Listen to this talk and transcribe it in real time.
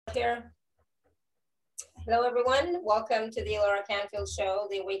Here. Hello, everyone. Welcome to the Laura Canfield Show,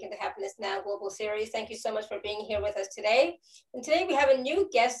 the Awaken to Happiness Now Global Series. Thank you so much for being here with us today. And today we have a new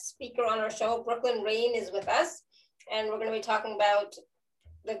guest speaker on our show. Brooklin Rayne is with us, and we're going to be talking about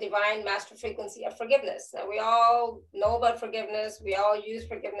the divine master frequency of forgiveness. Now, we all know about forgiveness. We all use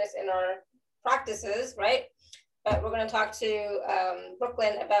forgiveness in our practices, right? But we're going to talk to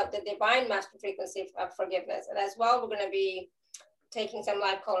Brooklin about the divine master frequency of forgiveness. And as well, we're going to be taking some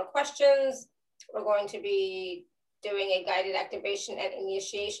live caller questions. We're going to be doing a guided activation and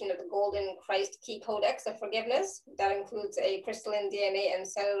initiation of the Golden Christ Key Codex of Forgiveness. That includes a crystalline DNA and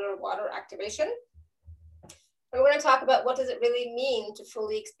cellular water activation. And we're going to talk about what does it really mean to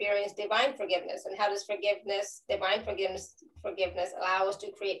fully experience divine forgiveness, and how does divine forgiveness allow us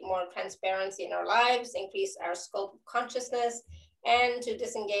to create more transparency in our lives, increase our scope of consciousness, and to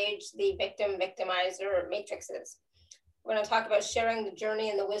disengage the victim-victimizer matrices. We're going to talk about sharing the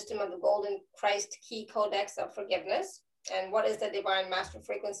journey and the wisdom of the Golden Christ Key Codex of Forgiveness, and what is the divine master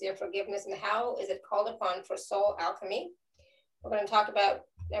frequency of forgiveness, and how is it called upon for soul alchemy. We're going to talk about,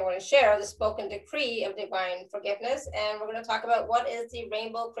 and we're going to share the spoken decree of divine forgiveness, and we're going to talk about what is the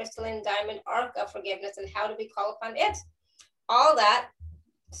rainbow crystalline diamond arc of forgiveness, and how do we call upon it. All that,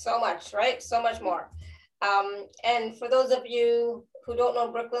 so much, right? So much more. And for those of you who don't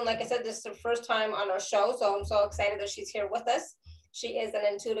know Brooklin, like I said, this is her first time on our show, so I'm so excited that she's here with us. She is an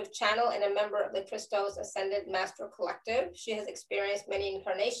intuitive channel and a member of the Christos Ascended Master Collective. She has experienced many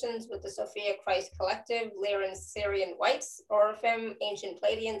incarnations with the Sophia Christ Collective, Lyran Syrian Whites, Orifim, Ancient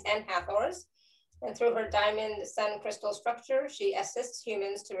Pleiadians, and Hathors. And through her diamond sun crystal structure, she assists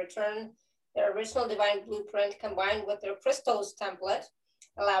humans to return their original divine blueprint combined with their Christos template,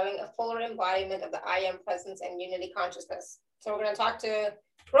 allowing a fuller embodiment of the I Am presence and unity consciousness. So we're going to talk to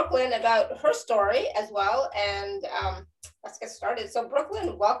Brooklin about her story as well, and let's get started. So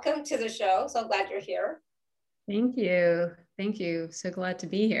Brooklin, welcome to the show. So glad you're here. Thank you. Thank you. So glad to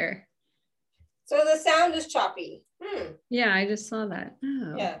be here. So the sound is choppy. Yeah, I just saw that.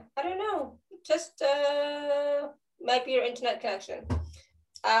 Oh. Yeah, I don't know. Just might be your internet connection.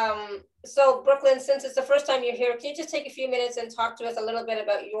 So Brooklin, since it's the first time you're here, can you just take a few minutes and talk to us a little bit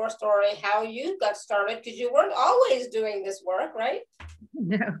about your story, how you got started? Because you weren't always doing this work, right?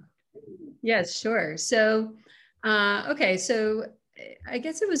 No. Yes, sure. So, okay. So I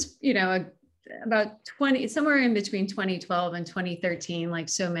guess it was, about somewhere in between 2012 and 2013, like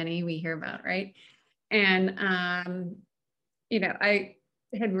so many we hear about, right? And, I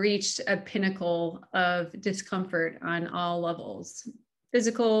had reached a pinnacle of discomfort on all levels.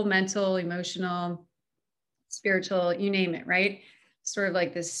 Physical, mental, emotional, spiritual, you name it, right? Sort of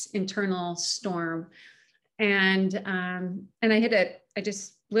like this internal storm. And I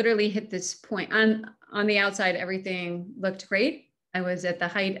just literally hit this point. On the outside, everything looked great. I was at the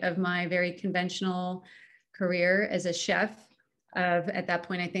height of my very conventional career as a chef of, at that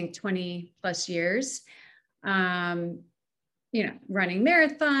point, I think 20 plus years. Running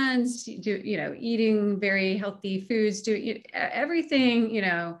marathons, eating very healthy foods, everything,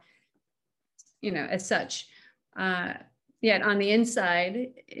 as such. Yet on the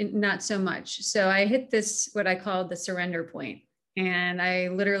inside, not so much. So I hit this, what I called the surrender point. And I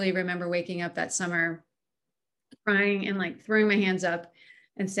literally remember waking up that summer, crying and like throwing my hands up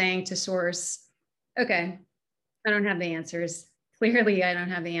and saying to Source, okay, I don't have the answers. Clearly, I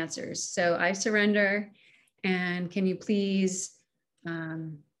don't have the answers. So I surrender. And can you please,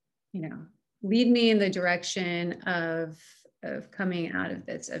 lead me in the direction of coming out of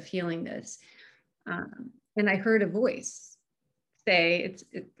this, of healing this. And I heard a voice say,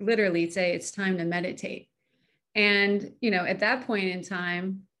 it's time to meditate. And, at that point in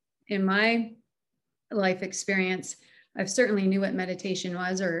time, in my life experience, I've certainly knew what meditation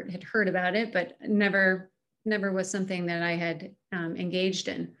was or had heard about it, but never was something that I had engaged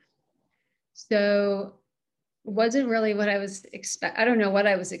in. So wasn't really what I was I don't know what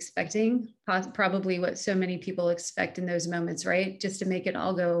I was expecting, probably what so many people expect in those moments, right? Just to make it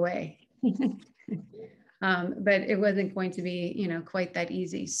all go away. But it wasn't going to be, quite that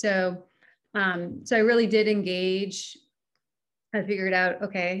easy. So I really did engage. I figured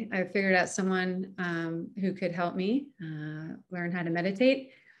out someone who could help me learn how to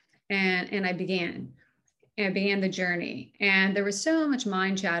meditate. And I began the journey. And there was so much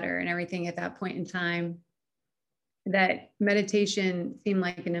mind chatter and everything at that point in time that meditation seemed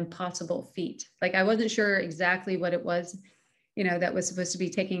like an impossible feat. Like I wasn't sure exactly what it was, that was supposed to be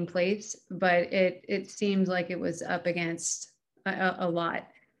taking place, but it seemed like it was up against a lot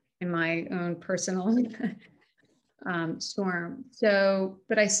in my own personal storm. So,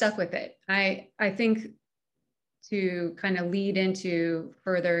 but I stuck with it. I think to kind of lead into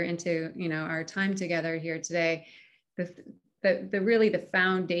further into, you know, our time together here today, the really the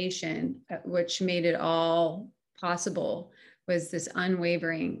foundation which made it all possible was this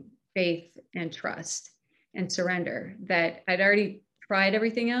unwavering faith and trust and surrender, that I'd already tried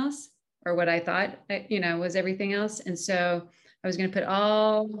everything else, or what I thought, you know, was everything else. And so I was going to put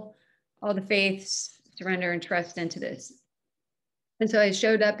all the faith, surrender, and trust into this. And so I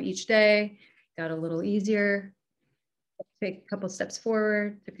showed up each day, got a little easier, take a couple steps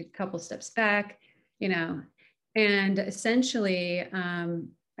forward, took a couple steps back, you know, and essentially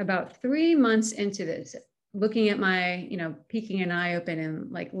about 3 months into this, looking at my, you know, peeking an eye open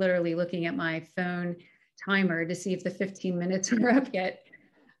and like literally looking at my phone timer to see if the 15 minutes were up yet,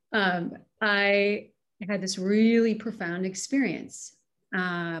 I had this really profound experience.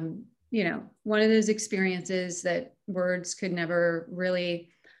 You know, one of those experiences that words could never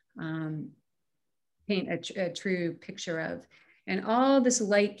really paint a true picture of. And all this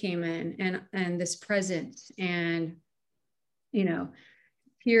light came in, and this presence, and, you know,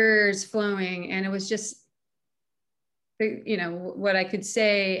 tears flowing. And it was just, you know, what I could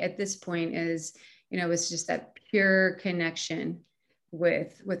say at this point is, you know, it was just that pure connection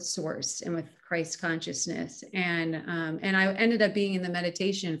with source and with Christ consciousness. And I ended up being in the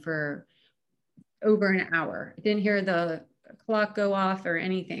meditation for over an hour. I didn't hear the clock go off or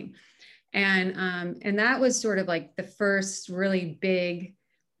anything. And that was sort of like the first really big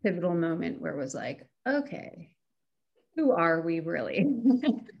pivotal moment where it was like, okay, who are we really?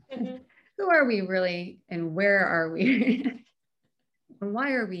 Mm-hmm. Who are we really? And where are we? And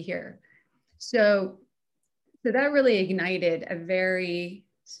why are we here? So that really ignited a very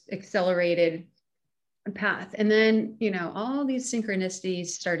accelerated path. And then, you know, all these synchronicities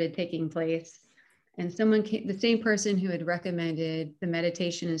started taking place. And someone came, the same person who had recommended the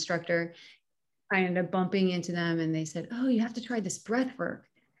meditation instructor, I ended up bumping into them and they said, oh, you have to try this breath work.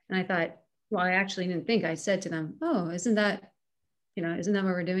 And I thought, well, I actually didn't think. I said to them, oh, isn't that what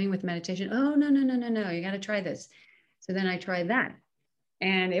we're doing with meditation? Oh, no, you got to try this. So then I tried that.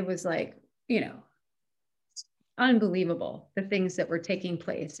 And it was like, you know, unbelievable, the things that were taking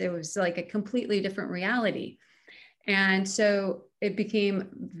place. It was like a completely different reality. And so it became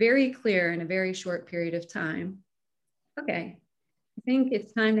very clear in a very short period of time, okay, I think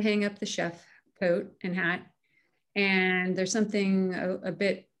it's time to hang up the chef coat and hat. And there's something a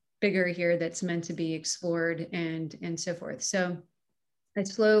bit bigger here that's meant to be explored and so forth. So I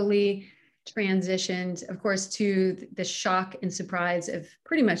slowly transitioned, of course, to the shock and surprise of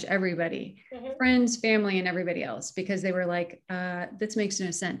pretty much everybody, mm-hmm. friends, family, and everybody else, because they were like, this makes no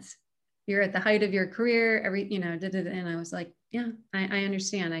sense. You're at the height of your career, and I was like, yeah, I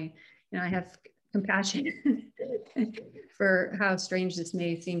understand. I have compassion for how strange this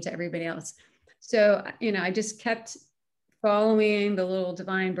may seem to everybody else. So, you know, I just kept following the little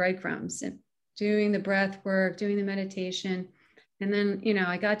divine breadcrumbs and doing the breath work, doing the meditation. And then, you know,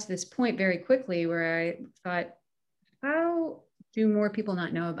 I got to this point very quickly where I thought, how do more people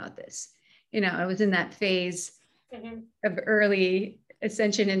not know about this? You know, I was in that phase mm-hmm. of early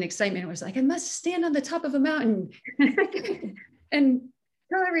ascension and excitement. It was like, I must stand on the top of a mountain and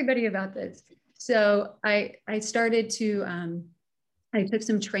tell everybody about this. So I started to, I took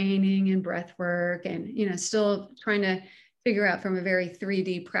some training in breath work and, you know, still trying to figure out from a very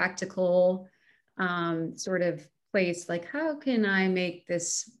 3D practical sort of place, like, how can I make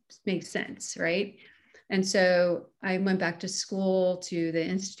this make sense, right? And so I went back to school to the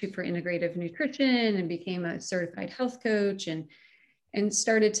Institute for Integrative Nutrition and became a certified health coach and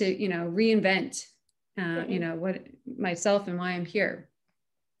started to, you know, reinvent, you know, what myself and why I'm here.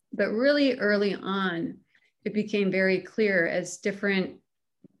 But really early on, it became very clear as different,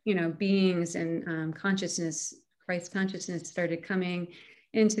 you know, beings and consciousness, Christ consciousness started coming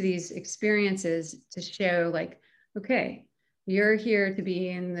into these experiences to show like, okay, you're here to be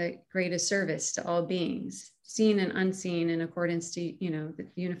in the greatest service to all beings, seen and unseen, in accordance to, you know, the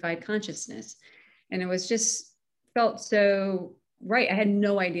unified consciousness. And it was just felt so right. I had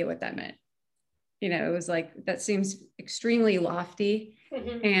no idea what that meant. You know, it was like, that seems extremely lofty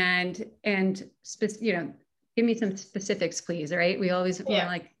mm-hmm. and you know, give me some specifics, please. Right. We always want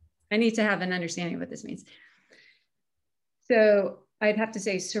like, I need to have an understanding of what this means. So I'd have to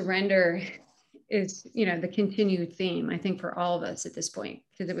say surrender is, you know, the continued theme, I think, for all of us at this point,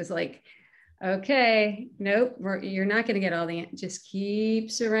 because it was like, okay, nope, you're not going to get all the, just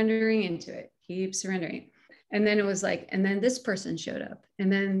keep surrendering into it, keep surrendering. And then it was like, and then this person showed up, and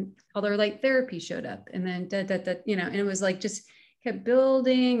then other light therapy showed up, and then you know, and it was like, just kept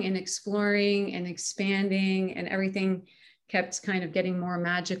building and exploring and expanding, and everything kept kind of getting more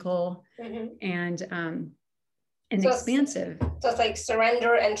magical. Mm-hmm. and expansive. So it's like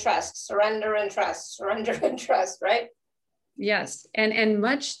surrender and trust, surrender and trust, surrender and trust, right? Yes, and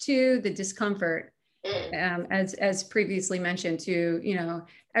much to the discomfort, as previously mentioned, to, you know,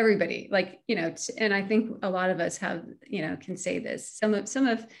 everybody, like, you know, and I think a lot of us have, you know, can say this. Some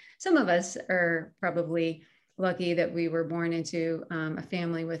of us are probably lucky that we were born into a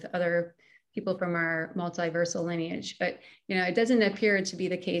family with other people from our multiversal lineage, but, you know, it doesn't appear to be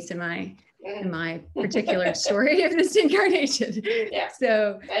the case in my particular story of this incarnation. Yeah.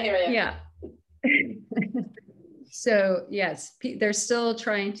 So I hear you. yeah. So yes, they're still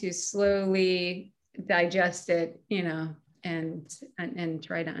trying to slowly digest it, you know, and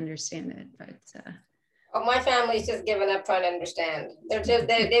try to understand it. But oh, my family's just given up trying to understand.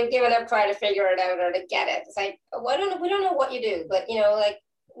 They've given up trying to figure it out or to get it. It's like, we don't know what you do, but, you know, like,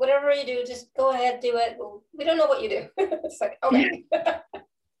 whatever you do, just go ahead, do it. We don't know what you do. It's like, okay.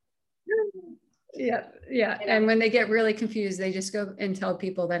 Yeah. You know? And when they get really confused, they just go and tell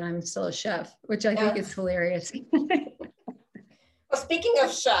people that I'm still a chef, which I think is hilarious. Well, speaking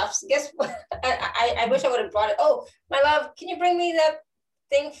of chefs, guess what? I wish I would have brought it. Oh, my love, can you bring me that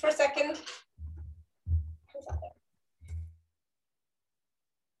thing for a second?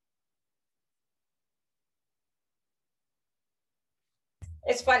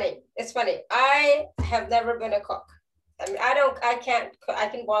 It's funny. It's funny. I have never been a cook. I mean, I can't cook. I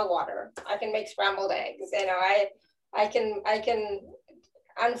can boil water. I can make scrambled eggs. You know, I can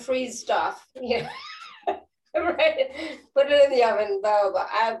unfreeze stuff, you know, right? Put it in the oven, blah, blah,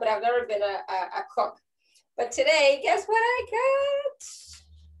 blah. But I've never been a cook. But today, guess what I got?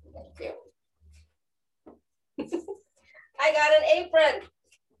 Thank you. I got an apron.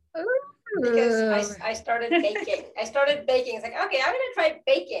 Because I started baking. It's like, okay, I'm gonna try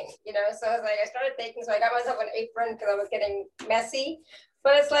baking, you know. So I was like, I started baking, so I got myself an apron because I was getting messy.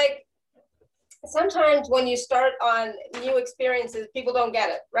 But it's like, sometimes when you start on new experiences, people don't get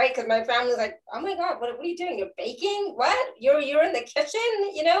it, right? Because my family's like, oh my God, what are you doing? You're baking? What? You're in the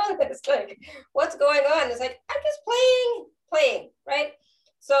kitchen, you know? It's like, what's going on? It's like, I'm just playing, right?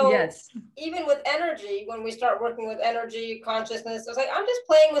 So yes, even with energy, when we start working with energy, consciousness, I was like, I'm just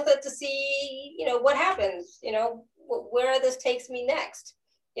playing with it to see, you know, what happens, you know, where this takes me next.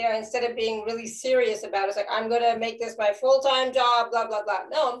 You know, instead of being really serious about it, it's like, I'm going to make this my full-time job, blah, blah, blah.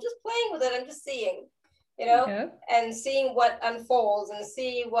 No, I'm just playing with it. I'm just seeing, you know, and seeing what unfolds and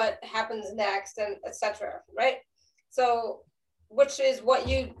see what happens next and etc. Right? So, which is what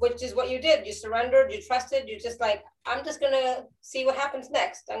you did. You surrendered, you trusted, you just like, I'm just going to see what happens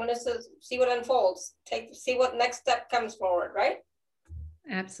next. I'm going to see what unfolds, see what next step comes forward, right?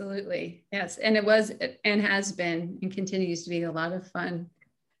 Absolutely. Yes. And it was and has been and continues to be a lot of fun.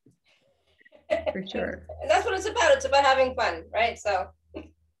 For sure. And that's what it's about. It's about having fun, right? So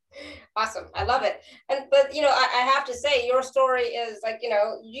awesome. I love it. But you know, I have to say, your story is like, you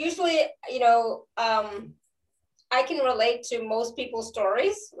know, usually, you know, I can relate to most people's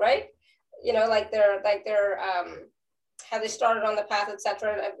stories, right? You know, like their how they started on the path,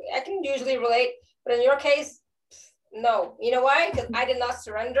 etc. I can usually relate, but in your case, no. You know why? Because I did not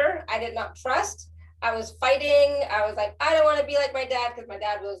surrender. I did not trust. I was fighting. I was like, I don't want to be like my dad, because my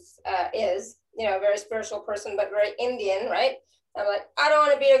dad is, you know, a very spiritual person, but very Indian, right? I'm like, I don't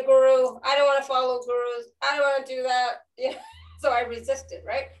want to be a guru. I don't want to follow gurus. I don't want to do that. You know? So I resisted,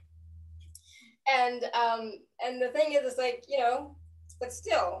 right? And the thing is, it's like, you know, but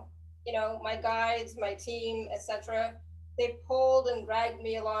still, you know, my guides, my team, etc., they pulled and dragged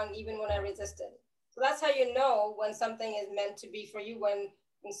me along even when I resisted. So that's how you know when something is meant to be for you, when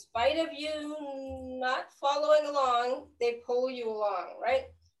in spite of you not following along, they pull you along, right?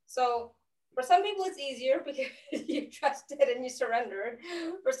 So for some people it's easier because you trusted and you surrendered.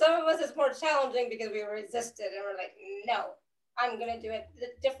 For some of us it's more challenging because we resisted and we're like, no, I'm going to do it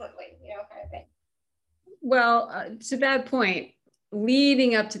differently, you know, kind of thing. Well, to that point,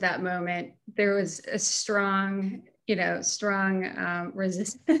 leading up to that moment, there was a strong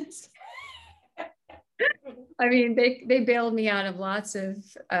resistance. I mean, they bailed me out of lots of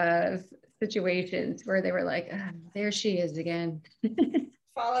situations where they were like, oh, there she is again.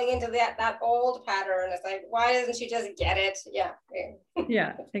 Falling into that old pattern. It's like, why doesn't she just get it? Yeah.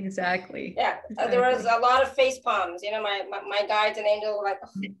 Yeah, exactly. Yeah. Exactly. There was a lot of face palms. You know, my guides and angels were like, oh,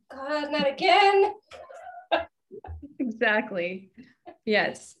 God, not again. Exactly.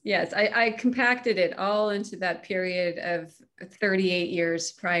 Yes. I compacted it all into that period of 38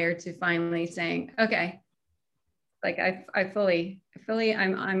 years prior to finally saying, okay, like I fully,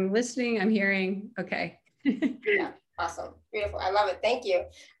 I'm listening, I'm hearing, okay. Yeah, awesome. Beautiful. I love it. Thank you.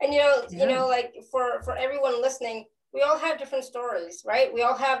 And you know, like for everyone listening, we all have different stories, right? We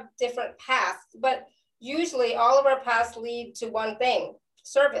all have different paths, but usually all of our paths lead to one thing: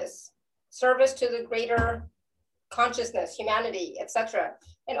 service to the greater consciousness, humanity, etc.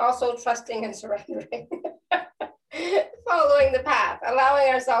 And also trusting and surrendering. Following the path, allowing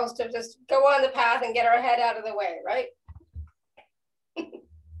ourselves to just go on the path and get our head out of the way, right?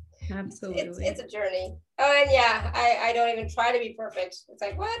 Absolutely. It's a journey. Oh, and yeah, I don't even try to be perfect. It's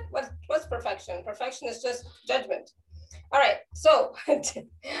like, what's perfection? Perfection is just judgment. All right, so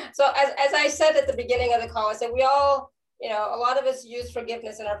so as I said at the beginning of the call, I said we all, you know, a lot of us use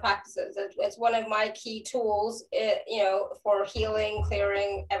forgiveness in our practices. It's one of my key tools, you know, for healing,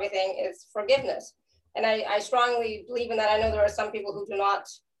 clearing, everything is forgiveness. And I strongly believe in that. I know there are some people who do not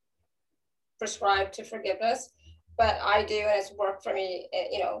prescribe to forgiveness, but I do, and it's worked for me,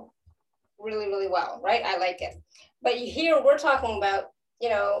 you know, really, really well, right? I like it. But here we're talking about, you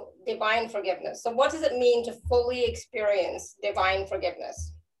know, divine forgiveness. So what does it mean to fully experience divine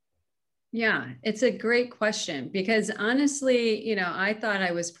forgiveness? Yeah, it's a great question, because honestly, you know, I thought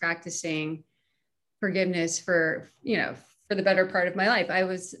I was practicing forgiveness for, you know, for the better part of my life. I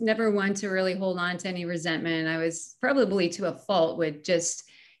was never one to really hold on to any resentment. I was probably to a fault would just,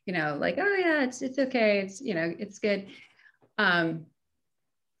 you know, like, oh yeah, it's okay. It's, you know, it's good.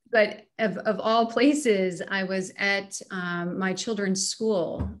 But of all places, I was at my children's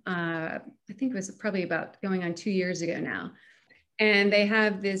school. I think it was probably about going on 2 years ago now. And they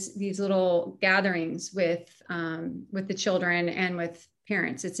have these little gatherings with the children and with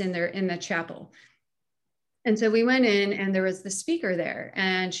parents. It's in the chapel. And so we went in, and there was the speaker there,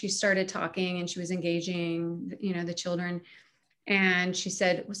 and she started talking, and she was engaging, you know, the children. And she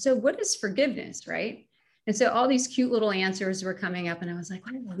said, so what is forgiveness, right? And so all these cute little answers were coming up, and I was like,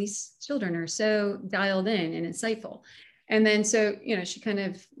 wow, these children are so dialed in and insightful. And then, so, you know, she kind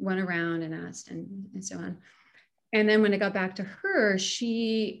of went around and asked and so on. And then when it got back to her,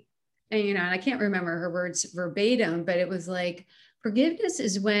 she, and, you know, and I can't remember her words verbatim, but it was like, forgiveness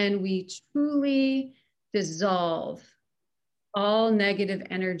is when we truly dissolve all negative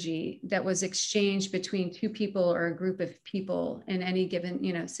energy that was exchanged between two people or a group of people in any given,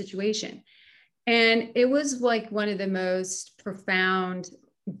 you know, situation. And it was like one of the most profound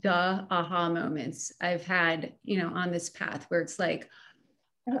aha moments I've had, you know, on this path, where it's like,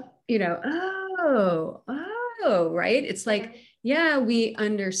 you know, right. It's like, yeah, we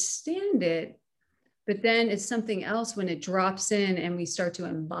understand it, but then it's something else when it drops in and we start to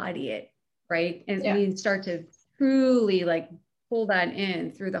embody it, right? And we start to truly like pull that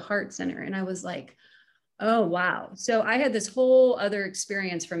in through the heart center. And I was like, oh, wow. So I had this whole other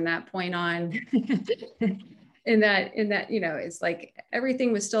experience from that point on in that, you know, it's like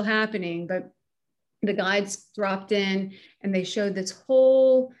everything was still happening, but the guides dropped in and they showed this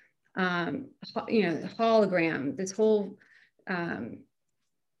whole, you know, hologram, this whole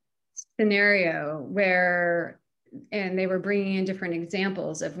scenario where, and they were bringing in different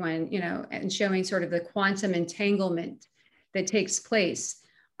examples of when, you know, and showing sort of the quantum entanglement that takes place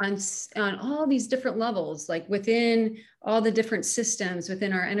on all these different levels, like within all the different systems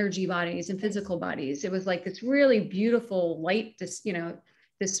within our energy bodies and physical bodies. It was like this really beautiful light, you know,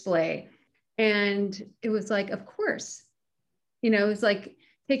 display. And it was like, of course, you know, it was like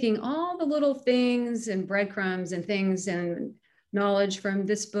taking all the little things and breadcrumbs and things and knowledge from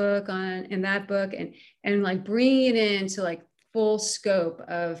this book on and that book, and like bringing it into like full scope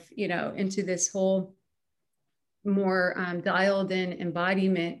of, you know, into this whole more dialed in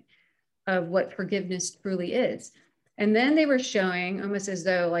embodiment of what forgiveness truly is. And then they were showing, almost as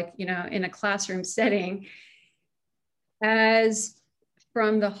though like, you know, in a classroom setting, as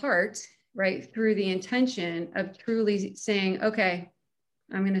from the heart, right, through the intention of truly saying, okay,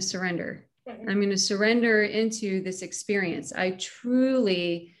 I'm going to surrender. I'm going to surrender into this experience. I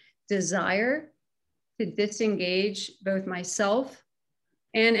truly desire to disengage both myself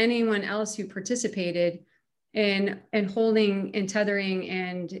and anyone else who participated in holding and tethering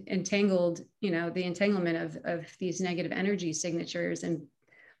and entangled, you know, the entanglement of these negative energy signatures and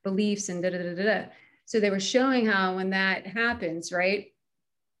beliefs and da da da da. So they were showing how when that happens, right,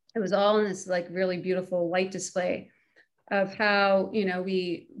 it was all in this like really beautiful light display of how, you know,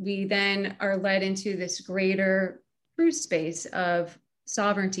 we then are led into this greater true space of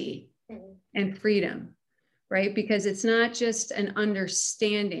sovereignty and freedom, right? Because it's not just an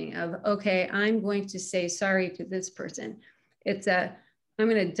understanding of, okay, I'm going to say sorry to this person. It's I'm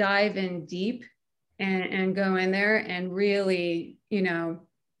going to dive in deep and go in there and really, you know,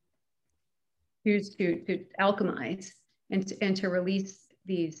 choose to alchemize and to release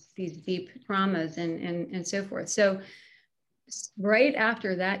these deep traumas and so forth. So right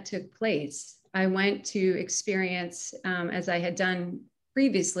after that took place, I went to experience, as I had done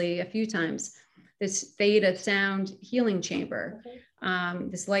previously a few times, this theta sound healing chamber,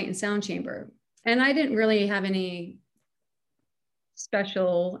 this light and sound chamber. And I didn't really have any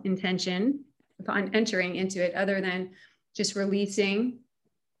special intention upon entering into it other than just releasing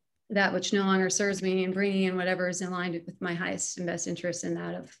that which no longer serves me and bringing in whatever is in line with my highest and best interest in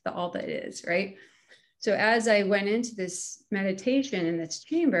that of the all that is, right? So as I went into this meditation in this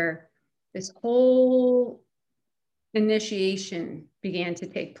chamber, this whole initiation began to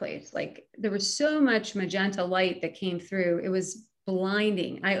take place. Like there was so much magenta light that came through. It was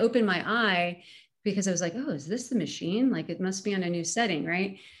blinding. I opened my eye because I was like, oh, is this the machine? Like it must be on a new setting,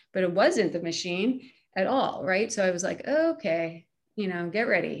 right? But it wasn't the machine at all, right? So I was like, okay, you know, get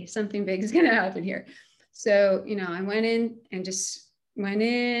ready. Something big is going to happen here. So, you know, I went in and just went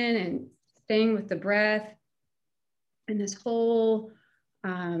in and staying with the breath, and this whole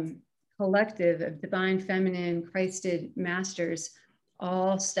collective of divine feminine Christed masters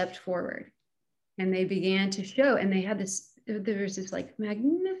all stepped forward, and they began to show, and they had this, there was this like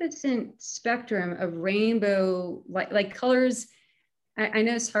magnificent spectrum of rainbow like colors. I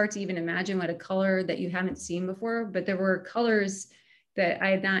know it's hard to even imagine what a color that you haven't seen before, but there were colors that I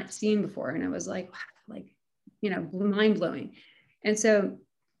had not seen before. And I was like, wow, like, you know, mind blowing. And so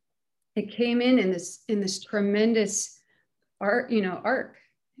it came in this tremendous art, you know, arc.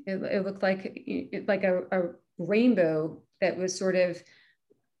 It looked like a rainbow that was sort of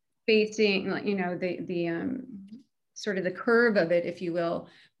facing, you know, the sort of the curve of it, if you will,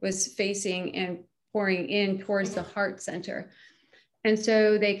 was facing and pouring in towards the heart center. And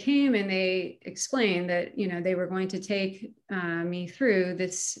so they came and they explained that, you know, they were going to take me through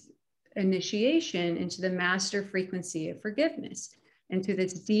this initiation into the master frequency of forgiveness, into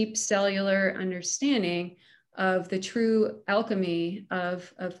this deep cellular understanding of the true alchemy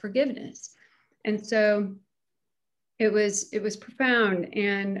of forgiveness. And so it was profound.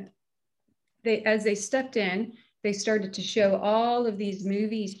 And they, as they stepped in, they started to show all of these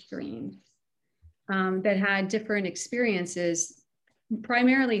movie screens that had different experiences,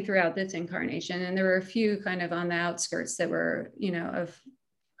 primarily throughout this incarnation. And there were a few kind of on the outskirts that were, you know, of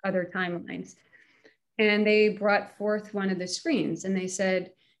other timelines. And they brought forth one of the screens and they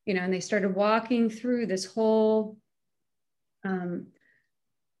said, you know, and they started walking through this whole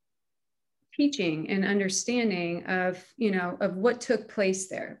teaching and understanding of, you know, of what took place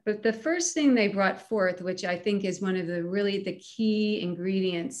there. But the first thing they brought forth, which I think is one of the really the key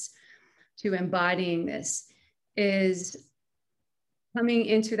ingredients to embodying this, is coming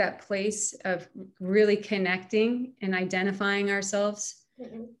into that place of really connecting and identifying ourselves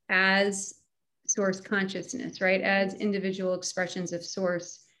as source consciousness, right? As individual expressions of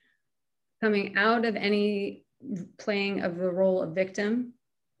source, coming out of any playing of the role of victim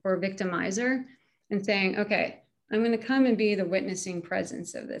or victimizer and saying, okay, I'm going to come and be the witnessing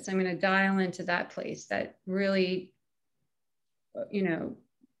presence of this. I'm going to dial into that place, that really, you know,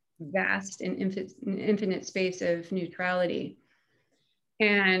 vast and infinite space of neutrality.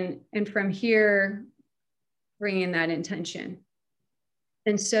 And from here, bring in that intention.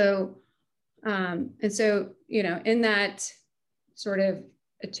 And so, you know, in that sort of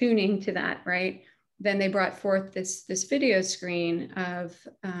attuning to that, right? Then they brought forth this video screen of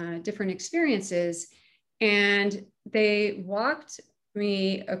different experiences, and they walked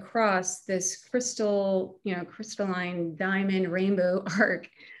me across this crystal, you know, crystalline diamond rainbow arc.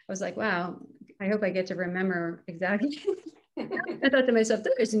 I was like, wow, I hope I get to remember exactly. I thought to myself,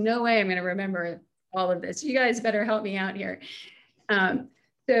 there's no way I'm going to remember all of this. You guys better help me out here.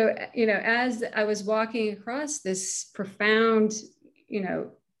 So, you know, as I was walking across this profound, you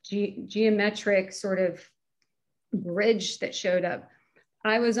know, geometric sort of bridge that showed up,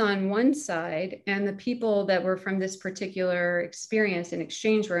 I was on one side and the people that were from this particular experience and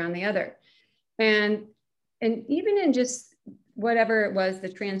exchange were on the other. And even in just whatever it was, the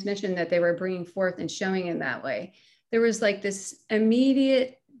transmission that they were bringing forth and showing in that way, there was like this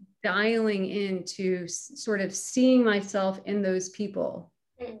immediate dialing into sort of seeing myself in those people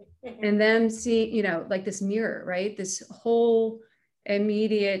and them seeing, you know, like this mirror, right? This whole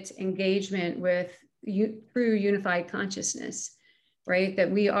immediate engagement with true unified consciousness, right?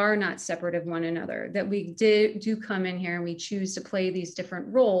 That we are not separate of one another, that we do come in here and we choose to play these different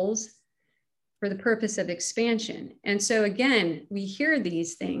roles for the purpose of expansion. And so again, we hear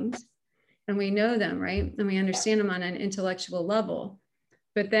these things and we know them, right? And we understand them on an intellectual level.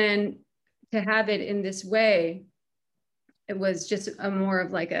 But then to have it in this way, it was just a more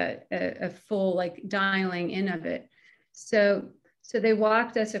of like a full like dialing in of it. So they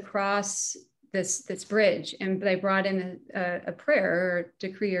walked us across this bridge, and they brought in a prayer or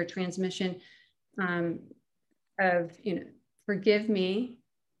decree or transmission of, you know, forgive me,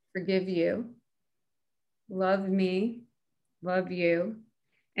 forgive you, love me, love you.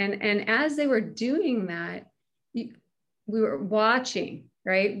 And as they were doing that, we were watching,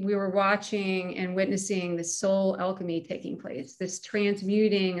 right? We were watching and witnessing the soul alchemy taking place, this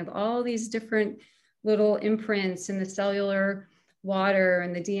transmuting of all these different little imprints in the cellular water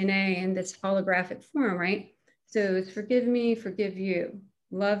and the DNA in this holographic form, right? So it's forgive me, forgive you,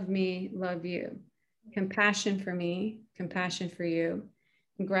 love me, love you, compassion for me, compassion for you,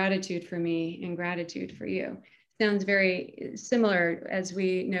 and gratitude for me, and gratitude for you. Sounds very similar, as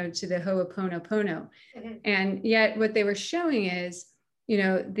we know, to the Ho'oponopono. Mm-hmm. And yet what they were showing is, you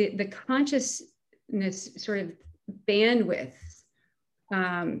know, the consciousness sort of bandwidth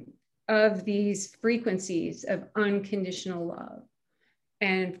of these frequencies of unconditional love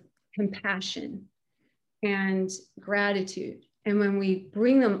and compassion and gratitude. And when we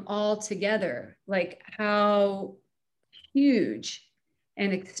bring them all together, like how huge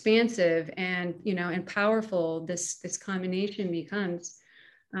and expansive and, you know, and powerful this combination becomes.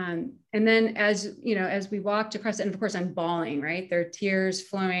 And then as, you know, as we walked across, and of course I'm bawling, right? There are tears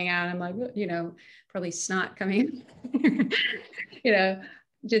flowing out. I'm like, you know, probably snot coming, you know,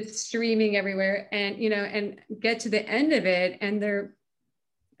 just streaming everywhere. And, you know, and get to the end of it. And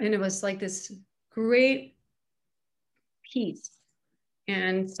it was like this great peace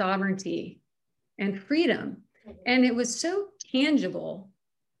and sovereignty and freedom. And it was so tangible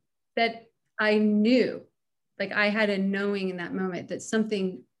that I knew, like I had a knowing in that moment that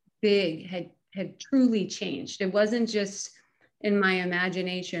something big had truly changed. It wasn't just in my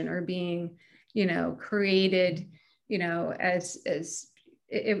imagination or being, you know, created, you know, as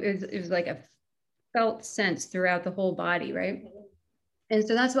it was like a felt sense throughout the whole body, right? And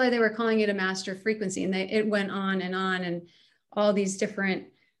so that's why they were calling it a master frequency. And it went on, and all these different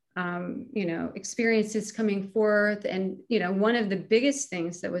you know, experiences coming forth. And, you know, one of the biggest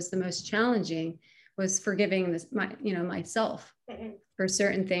things that was the most challenging was forgiving myself for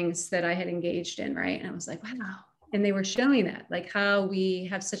certain things that I had engaged in. Right. And I was like, wow. And they were showing that, like how we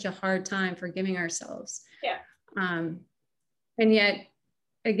have such a hard time forgiving ourselves. Yeah. And yet,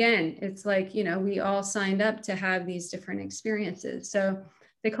 again, it's like, you know, we all signed up to have these different experiences. So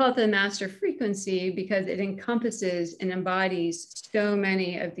they call it the master frequency because it encompasses and embodies so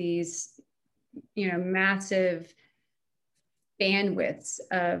many of these, you know, massive bandwidths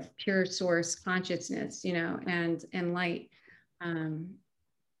of pure source consciousness, you know, and light.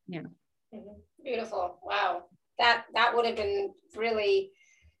 Yeah. Beautiful. Wow. That would have been really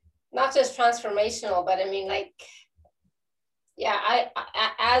not just transformational, but I mean, like, yeah, I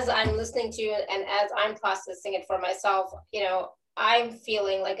as I'm listening to you and as I'm processing it for myself, you know, I'm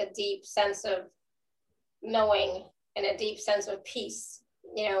feeling like a deep sense of knowing and a deep sense of peace,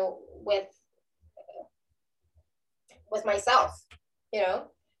 you know, with myself, you know,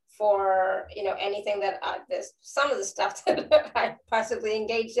 for, you know, anything that there's some of the stuff that I possibly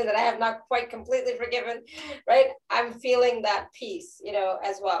engaged in that I have not quite completely forgiven, right? I'm feeling that peace, you know,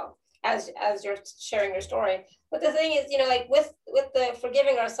 as well as you're sharing your story. But the thing is, you know, like with the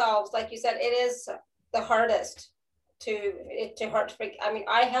forgiving ourselves, like you said, it is the hardest to I mean,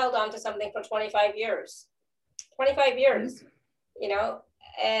 I held on to something for 25 years, you know,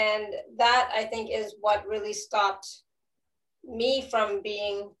 and that I think is what really stopped me from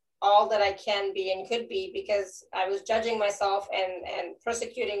being all that I can be and could be, because I was judging myself and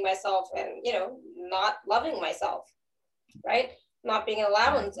persecuting myself and, you know, not loving myself, right? Not being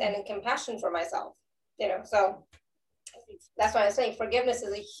allowance and compassion for myself, you know. So that's why I'm saying forgiveness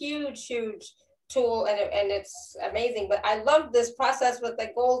is a huge, huge tool, and it's amazing. But I love this process with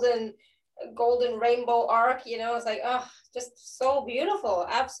the golden rainbow arc, you know. It's like, oh, just so beautiful,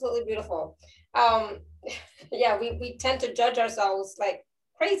 absolutely beautiful. Yeah, we tend to judge ourselves like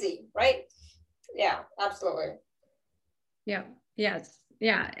crazy, right? Yeah, absolutely. Yeah. Yes.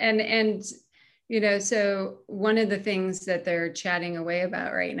 Yeah. And you know, so one of the things that they're chatting away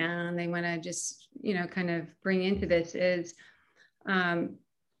about right now, and they want to just, you know, kind of bring into this is,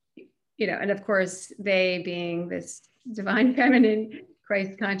 you know, and of course, they being this divine feminine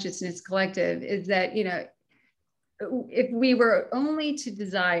Christ consciousness collective, is that, you know, if we were only to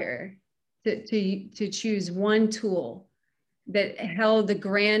desire to choose one tool that held the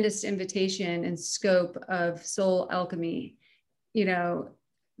grandest invitation and scope of soul alchemy, you know,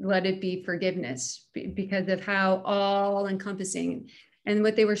 let it be forgiveness, because of how all encompassing. And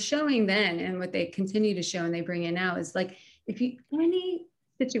what they were showing then, and what they continue to show and they bring in now, is like, if you, any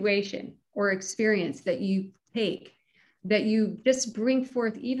situation or experience that you take, that you just bring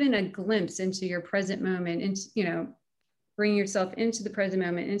forth even a glimpse into your present moment, and, you know, bring yourself into the present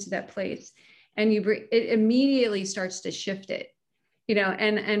moment, into that place, and you bring it, immediately starts to shift it, you know.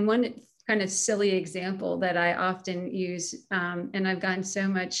 And one kind of silly example that I often use, and I've gotten so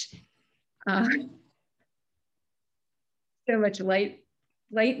much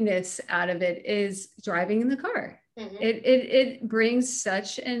lightness out of it, is driving in the car. Mm-hmm. It brings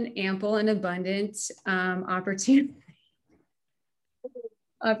such an ample and abundant opportunity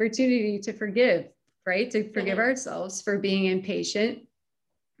to forgive, right? To forgive mm-hmm. ourselves for being impatient,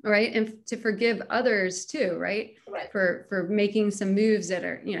 right? And to forgive others too, right? Right. For making some moves that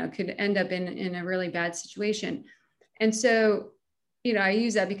are, could end up in a really bad situation. And so, I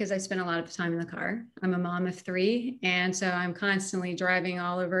use that because I spend a lot of time in the car. I'm a mom of 3. And so I'm constantly driving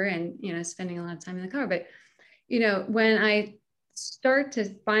all over and, spending a lot of time in the car. But, when I start to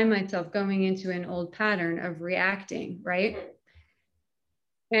find myself going into an old pattern of reacting, right?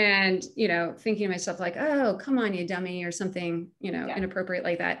 Mm-hmm. And, thinking to myself like, oh, come on, you dummy, or something, yeah. inappropriate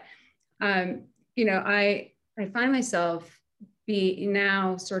like that. I find myself be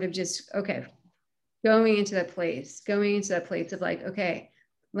now sort of just, okay, going into that place of like, okay,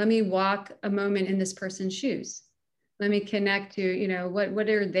 let me walk a moment in this person's shoes. Let me connect to, what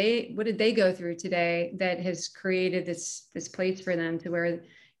did they go through today that has created this place for them to where,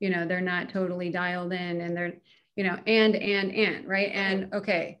 they're not totally dialed in, and they're, and right. And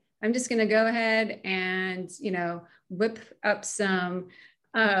okay, I'm just going to go ahead and, whip up some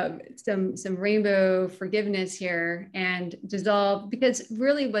rainbow forgiveness here and dissolve, because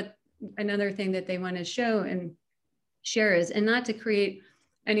really another thing that they want to show and share is, and not to create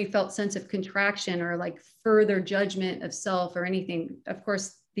any felt sense of contraction or like further judgment of self or anything, of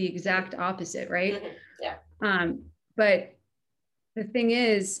course, the exact opposite, right? Mm-hmm. Yeah. But the thing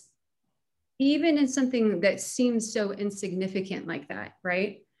is, even in something that seems so insignificant like that,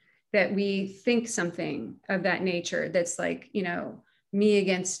 right? That we think something of that nature that's like, me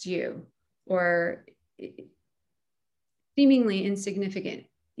against you, or seemingly insignificant,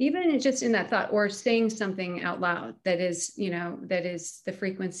 even just in that thought, or saying something out loud that is, that is the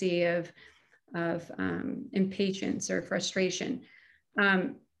frequency of impatience or frustration.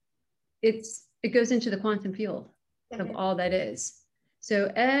 It goes into the quantum field mm-hmm. of all that is.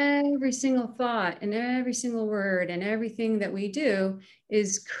 So every single thought and every single word and everything that we do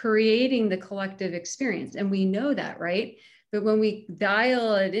is creating the collective experience. And we know that, right? But when we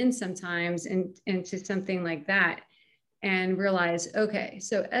dial it in sometimes into something like that, and realize, okay,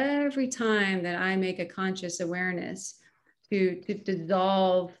 so every time that I make a conscious awareness to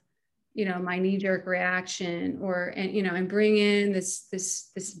dissolve, my knee-jerk reaction, and bring in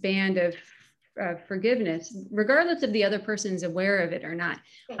this band of forgiveness, regardless if the other person's aware of it or not,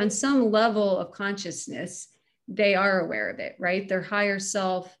 mm-hmm. on some level of consciousness, they are aware of it, right? Their higher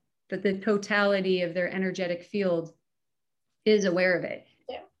self, that the totality of their energetic field is aware of it.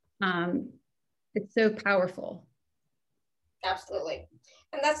 Yeah. It's so powerful. Absolutely.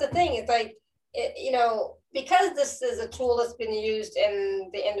 And that's the thing. It's like, because this is a tool that's been used in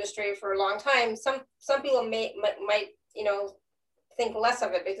the industry for a long time, some people might, think less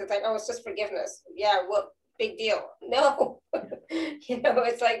of it because like, oh, it's just forgiveness. Yeah, what big deal? No,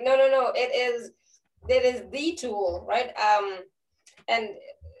 it's like, no, it is the tool, right? And,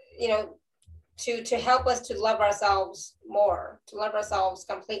 to help us to love ourselves more, to love ourselves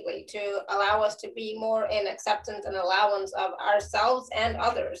completely, to allow us to be more in acceptance and allowance of ourselves and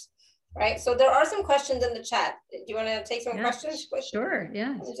others, right? So there are some questions in the chat. Do you want to take some questions? Sure, yeah.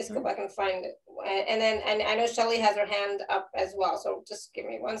 Let me just go back and find it. And I know Shelly has her hand up as well, so just give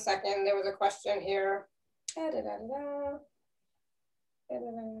me 1 second. There was a question here. Okay,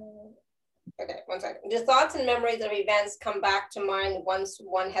 1 second. Do thoughts and memories of events come back to mind once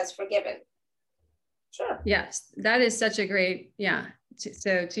one has forgiven? Sure. Yes, that is such a great, yeah.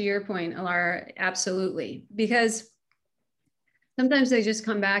 So to your point, Alara, absolutely. Because sometimes they just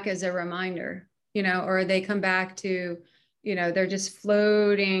come back as a reminder, or they come back to, they're just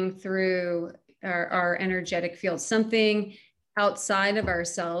floating through our energetic field, something outside of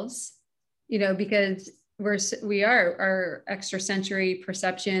ourselves, because we are our extrasensory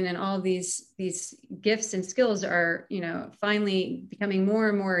perception and all these gifts and skills are, finally becoming more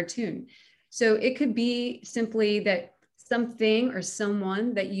and more attuned. So it could be simply that something or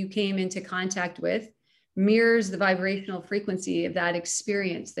someone that you came into contact with mirrors the vibrational frequency of that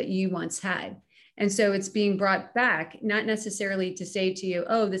experience that you once had. And so it's being brought back, not necessarily to say to you,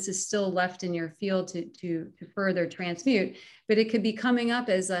 oh, this is still left in your field to further transmute, but it could be coming up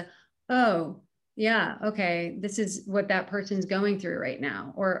as oh, yeah, okay, this is what that person's going through right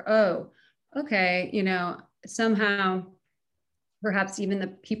now. Or, oh, okay, somehow, perhaps even the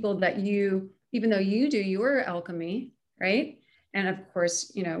people that even though you do your alchemy, right? And of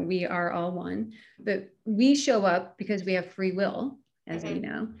course, we are all one, but we show up because we have free will, as we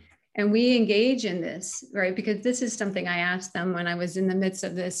know. And we engage in this, right? Because this is something I asked them when I was in the midst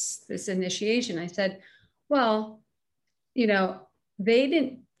of this initiation. I said, well, you know, they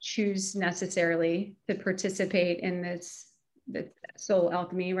didn't choose necessarily to participate in this soul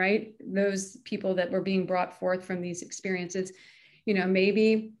alchemy, right? Those people that were being brought forth from these experiences, you know,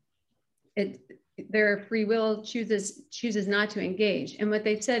 maybe their free will chooses not to engage. And what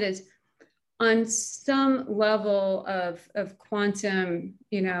they said is, on some level of quantum,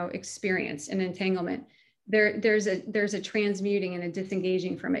 you know, experience and entanglement, there's a transmuting and a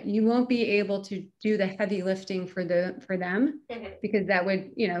disengaging from it. You won't be able to do the heavy lifting for them, because that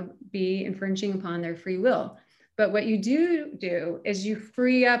would, you know, be infringing upon their free will. But what you do is you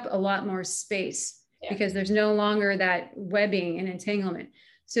free up a lot more space, because there's no longer that webbing and entanglement.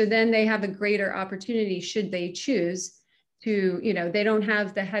 So then they have a greater opportunity, should they choose to, you know, they don't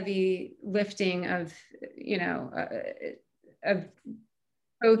have the heavy lifting of, you know, of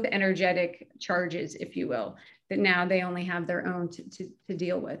both energetic charges, if you will, that now they only have their own to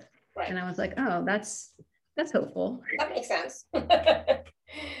deal with. Right. And I was like, oh, that's hopeful. That makes sense.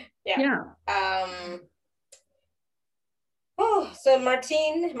 Yeah. Oh, so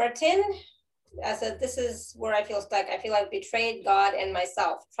Martin, I said, this is where I feel stuck. I feel like betrayed God and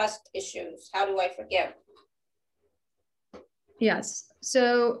myself. Trust issues. How do I forgive? Yes.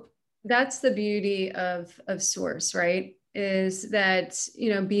 So that's the beauty of Source, right? Is that,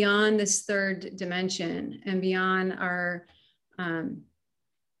 you know, beyond this third dimension and beyond our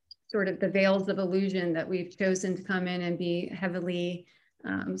sort of the veils of illusion that we've chosen to come in and be heavily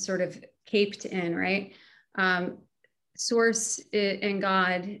sort of caped in, right? Source and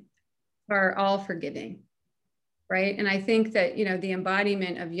God are all forgiving, right? And I think that, you know, the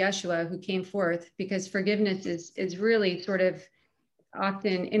embodiment of Yeshua who came forth, because forgiveness is really sort of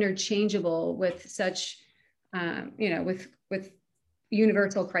often interchangeable with such, you know, with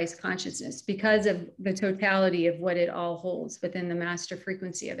universal Christ consciousness, because of the totality of what it all holds within the master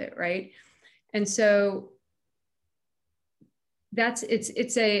frequency of it, right? And so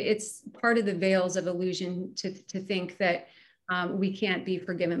it's part of the veils of illusion to think that we can't be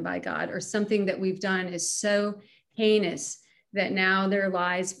forgiven by God, or something that we've done is so heinous that now there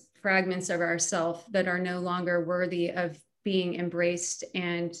lies fragments of ourself that are no longer worthy of being embraced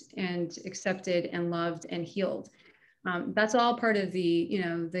and accepted and loved and healed. That's all part of the, you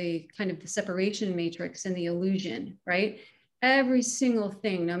know, the kind of the separation matrix and the illusion, right? Every single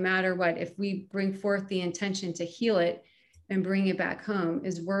thing, no matter what, if we bring forth the intention to heal it and bring it back home,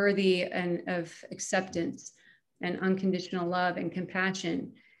 is worthy of acceptance and unconditional love and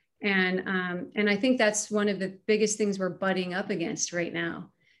compassion. And I think that's one of the biggest things we're butting up against right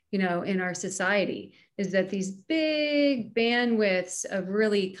now, you know, in our society, is that these big bandwidths of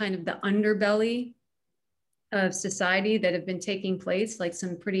really kind of the underbelly of society that have been taking place, like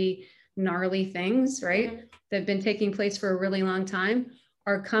some pretty gnarly things, right? That have been taking place for a really long time,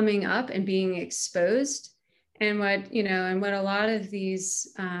 are coming up and being exposed. And what, you know, and what a lot of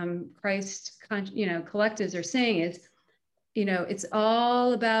these Christ, you know, collectives are saying is, you know, it's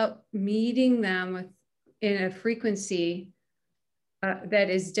all about meeting them in a frequency that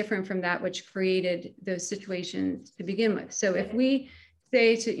is different from that which created those situations to begin with. So if we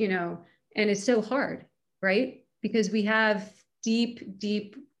say to, you know, and it's so hard, right? Because we have deep,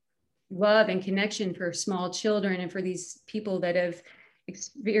 deep love and connection for small children and for these people that have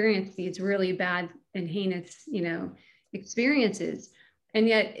experienced these really bad and heinous, you know, experiences. And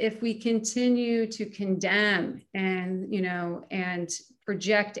yet, if we continue to condemn and, you know, and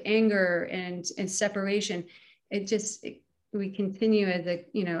project anger and separation, we continue as a,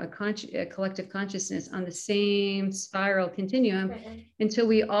 you know, a collective consciousness on the same spiral continuum until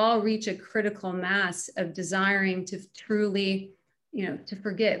we all reach a critical mass of desiring to truly, you know, to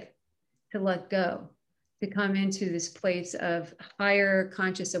forgive, to let go, to come into this place of higher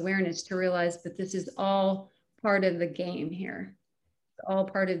conscious awareness, to realize that this is all part of the game here, all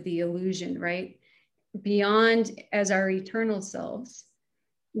part of the illusion, right? Beyond as our eternal selves,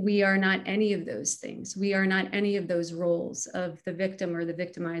 we are not any of those things. We are not any of those roles of the victim or the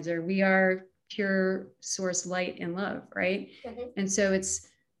victimizer. We are pure source light and love, right? And so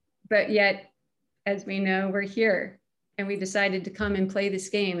but yet, as we know, we're here and we decided to come and play this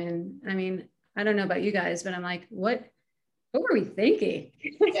game. And I mean, I don't know about you guys, but I'm like, what were we thinking?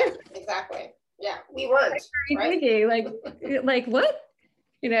 Yeah, exactly. Yeah, we weren't. What were we thinking? Like what?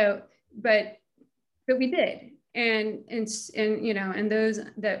 You know, but we did. And you know, and those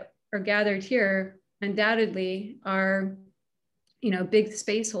that are gathered here undoubtedly are, you know, big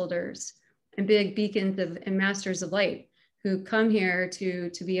space holders and big beacons and masters of light who come here to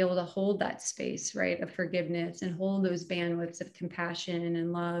be able to hold that space, right, of forgiveness and hold those bandwidths of compassion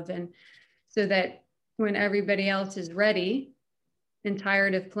and love. And so that when everybody else is ready and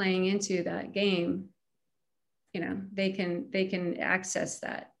tired of playing into that game, you know, they can access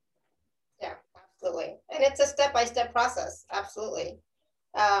that. Yeah, absolutely. And it's a step-by-step process. Absolutely.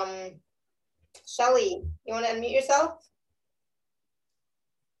 Shelly, you want to unmute yourself?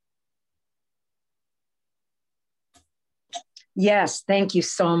 Yes, thank you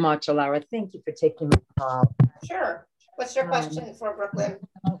so much, Alara. Thank you for taking my call. Sure. What's your question for Brooklin?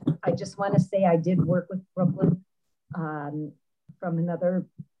 I just want to say I did work with Brooklin from another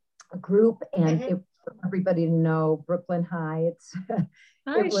group, and for everybody to know, Brooklin High,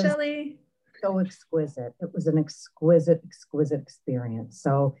 Hi, Shelly. So exquisite. It was an exquisite experience.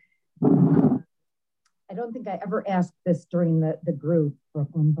 So I don't think I ever asked this during the group,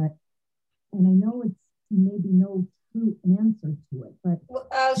 Brooklin, and I know it's maybe no true answer to it, but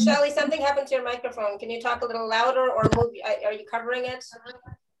Shelly, something happened to your microphone. Can you talk a little louder or move? Are you covering it?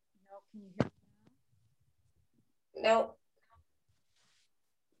 No, can you hear me? No.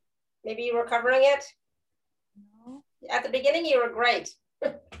 Maybe you were covering it? No. At the beginning, you were great.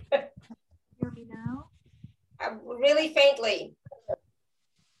 Hear me now? Really faintly.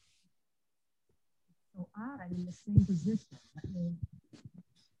 So odd, I'm in the same position.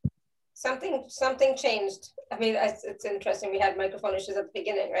 Something changed. I mean, it's interesting. We had microphone issues at the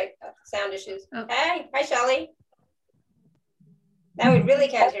beginning, right? Sound issues. Oh. Hey, hi, Shelly. Now we really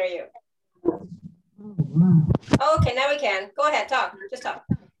can't hear you. Oh, wow. Oh, okay, now we can. Go ahead, talk. Just talk.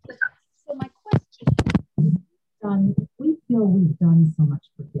 So my question is, we feel we've done so much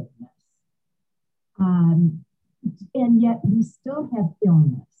forgiveness, and yet we still have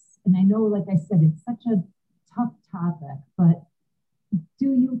illness. And I know, like I said, it's such a tough topic, but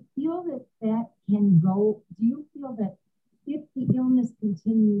do you feel that can go? Do you feel that if the illness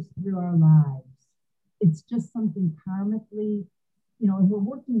continues through our lives, it's just something karmically, you know, and we're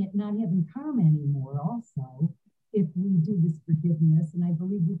working at not having karma anymore also, if we do this forgiveness, and I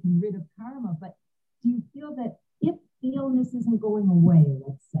believe we can rid of karma, but do you feel that if the illness isn't going away,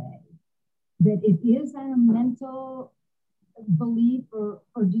 let's say, that it is a mental belief, or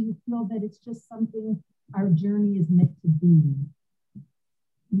do you feel that it's just something our journey is meant to be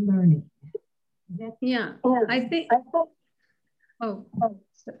learning? Yeah, I think, oh,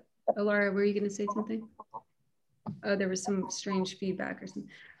 Alara, were you going to say something? Oh, there was some strange feedback or something.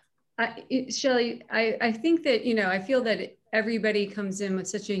 Shelly, I think that, you know, I feel that everybody comes in with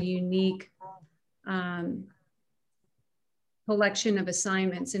such a unique collection of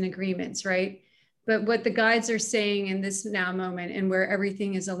assignments and agreements, right? But what the guides are saying in this now moment, and where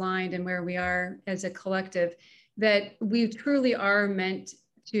everything is aligned and where we are as a collective, that we truly are meant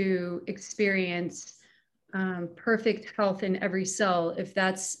to experience perfect health in every cell, if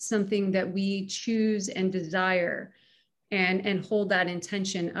that's something that we choose and desire and hold that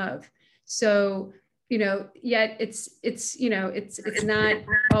intention of. So, you know, yet it's you know, it's not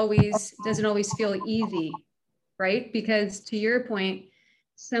always, doesn't always feel easy, right? Because to your point,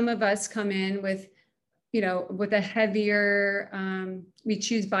 some of us come in with, you know, with a heavier, we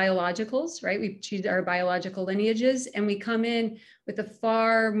choose biologicals, right? We choose our biological lineages, and we come in with a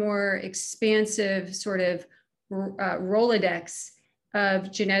far more expansive sort of Rolodex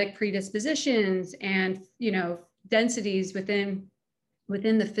of genetic predispositions and, you know, densities within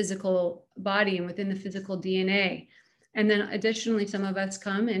the physical body and within the physical DNA. And then additionally, some of us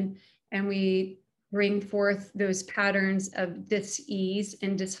come and we bring forth those patterns of dis-ease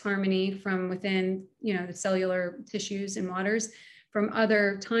and disharmony from within, you know, the cellular tissues and waters from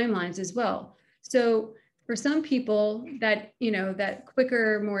other timelines as well. So for some people, that, you know, that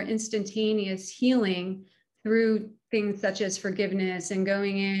quicker, more instantaneous healing through things such as forgiveness and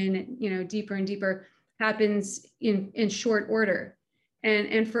going in, you know, deeper and deeper happens in short order.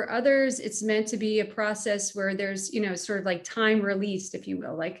 And for others, it's meant to be a process where there's, you know, sort of like time released, if you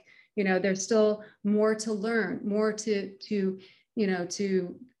will, like, you know, there's still more to learn, more to you know,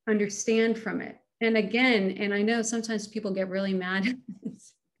 to understand from it. And again, and I know sometimes people get really mad at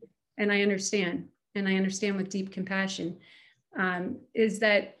this, and I understand with deep compassion, is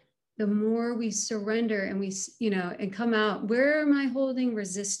that the more we surrender and we, you know, and come out, where am I holding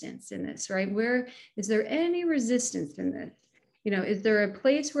resistance in this, right? Where is there any resistance in this? You know, is there a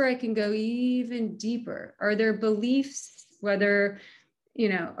place where I can go even deeper? Are there beliefs, whether, you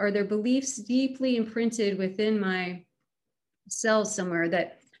know, are there beliefs deeply imprinted within my cells somewhere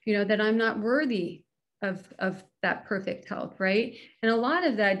that, you know, that I'm not worthy of that perfect health, right? And a lot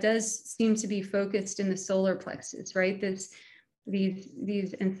of that does seem to be focused in the solar plexus, right?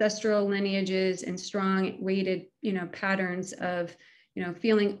 these ancestral lineages and strong weighted, patterns of,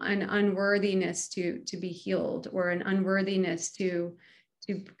 feeling an unworthiness to be healed, or an unworthiness to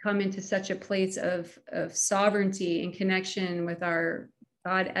come into such a place of sovereignty and connection with our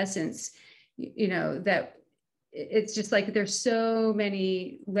God essence, that it's just like there's so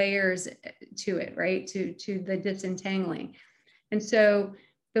many layers to it, right? To the disentangling. And so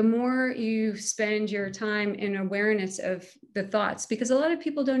the more you spend your time in awareness of the thoughts, because a lot of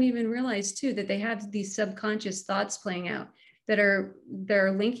people don't even realize too that they have these subconscious thoughts playing out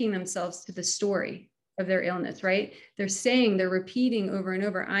they're linking themselves to the story of their illness, right? They're repeating over and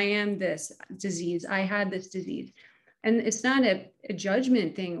over, I am this disease, I had this disease. And it's not a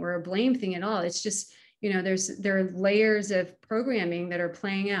judgment thing or a blame thing at all. It's just, there are layers of programming that are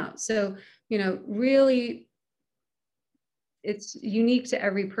playing out. So, really, it's unique to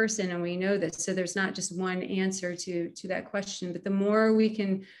every person, and we know this. So there's not just one answer to that question, but the more we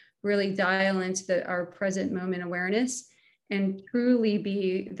can really dial into our present moment awareness and truly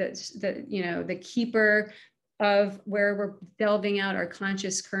be the keeper of where we're delving out our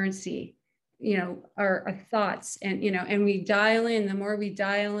conscious currency, our thoughts, and we dial in. The more we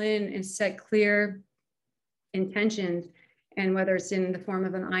dial in and set clear intentions, and whether it's in the form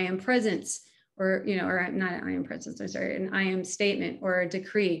of an I am presence, or not an I am presence, I'm sorry, an I am statement or a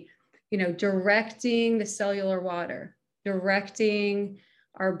decree, directing the cellular water, directing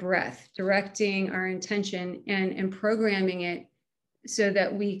our breath, directing our intention, and programming it so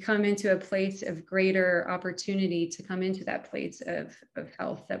that we come into a place of greater opportunity to come into that place of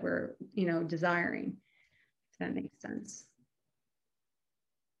health that we're, desiring, if that makes sense.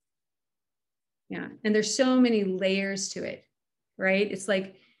 Yeah, and there's so many layers to it, right? It's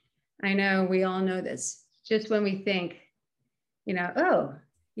like, I know we all know this, just when we think, oh,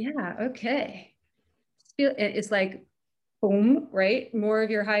 yeah, okay. It's like, boom, right? More of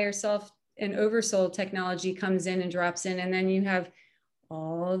your higher self and oversoul technology comes in and drops in. And then you have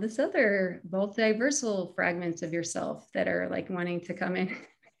all this other multiversal fragments of yourself that are like wanting to come in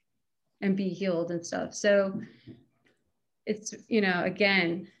and be healed and stuff. So it's,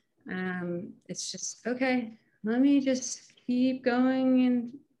 again, it's just, okay, let me just keep going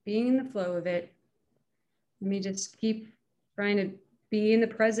and being in the flow of it. Let me just keep trying to be in the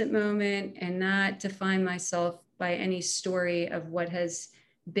present moment and not define myself by any story of what has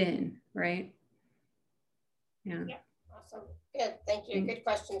been, right? Yeah. Yeah, awesome. Good. Thank you. Good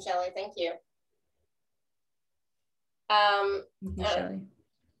question, Shelley. Thank you. Thank you, Shelley.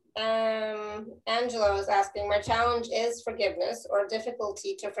 Angela was asking, my challenge is forgiveness, or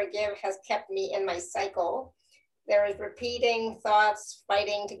difficulty to forgive has kept me in my cycle. There is repeating thoughts,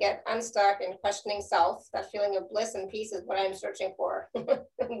 fighting to get unstuck, and questioning self. That feeling of bliss and peace is what I'm searching for.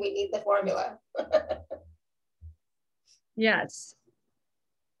 We need the formula. Yes.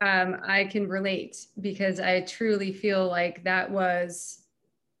 I can relate, because I truly feel like that was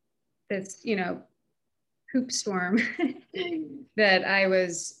this, poop storm that I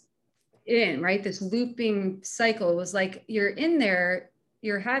was in, right? This looping cycle was like, you're in there,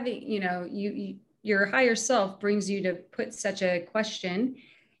 you're having, your higher self brings you to put such a question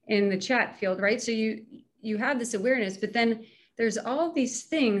in the chat field, right? So you have this awareness, but then there's all these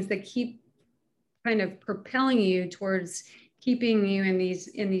things that keep kind of propelling you towards keeping you in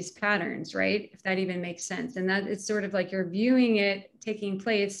these patterns, right? If that even makes sense. And that it's sort of like you're viewing it taking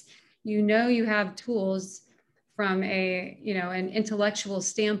place, you have tools from an intellectual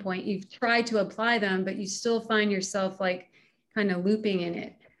standpoint, you've tried to apply them, but you still find yourself like kind of looping in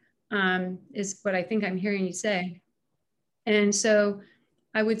it, is what I think I'm hearing you say. And so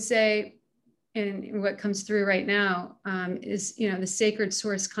I would say, and what comes through right now is, the sacred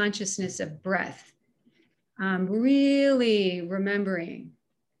source consciousness of breath. Really remembering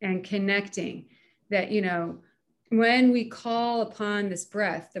and connecting that, when we call upon this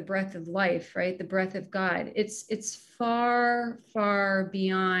breath, the breath of life, right? The breath of God, it's far, far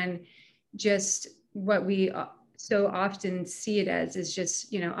beyond just what we so often see it as, is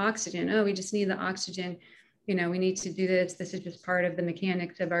just, oxygen. Oh, we just need the oxygen. We need to do this. This is just part of the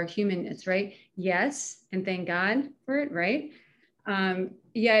mechanics of our humanness, right? Yes. And thank God for it, right?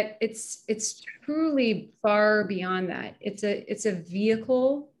 Yet it's truly far beyond that. It's a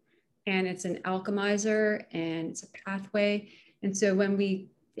vehicle, and it's an alchemizer, and it's a pathway. And so when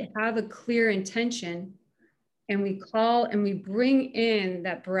we have a clear intention, and we call and we bring in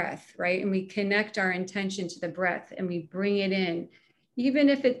that breath, right? And we connect our intention to the breath, and we bring it in, even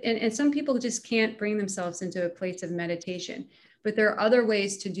if and some people just can't bring themselves into a place of meditation, but there are other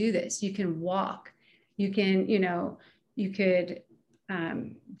ways to do this. You can walk, you can, you could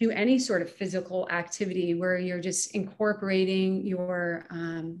do any sort of physical activity where you're just incorporating your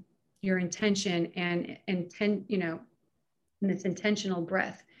intention and intent, you know, this intentional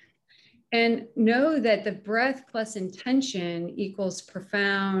breath. And know that the breath plus intention equals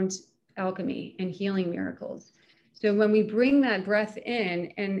profound alchemy and healing miracles. So when we bring that breath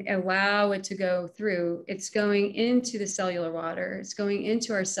in and allow it to go through, it's going into the cellular water, it's going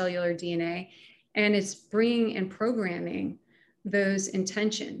into our cellular DNA, and it's bringing and programming those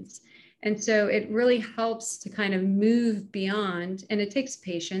intentions. And so it really helps to kind of move beyond, and it takes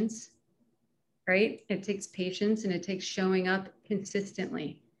patience, right? It takes patience, and it takes showing up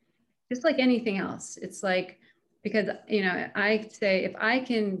consistently. Just like anything else. It's like, because, you know, I say, if I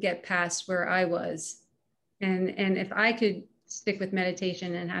can get past where I was, and if I could stick with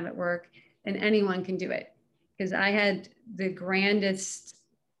meditation and have it work, then anyone can do it. Because I had the grandest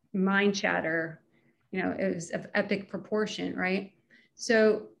mind chatter, you know, it was of epic proportion, right?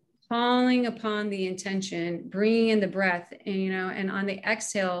 So falling upon the intention, bringing in the breath, and, you know, and on the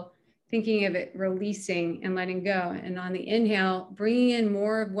exhale, thinking of it releasing and letting go. And on the inhale, bringing in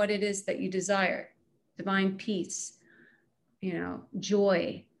more of what it is that you desire, divine peace, you know,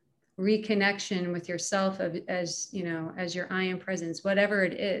 joy, reconnection with yourself as, you know, as your I am presence, whatever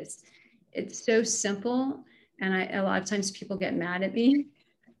it is. It's so simple. And a lot of times people get mad at me.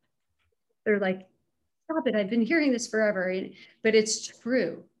 They're like, stop it, I've been hearing this forever, but it's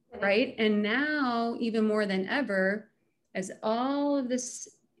true, right? And now, even more than ever, as all of this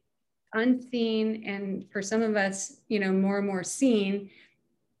unseen, and for some of us, you know, more and more seen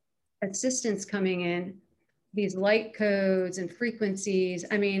assistance coming in, these light codes and frequencies,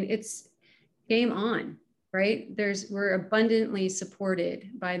 I mean, it's game on, right? We're abundantly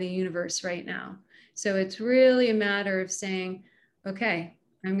supported by the universe right now. So it's really a matter of saying, okay,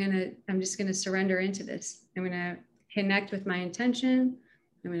 I'm just gonna surrender into this. I'm gonna connect with my intention.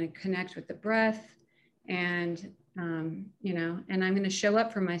 I'm gonna connect with the breath, and you know, and I'm going to show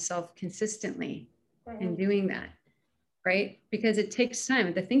up for myself consistently in doing that, right? Because it takes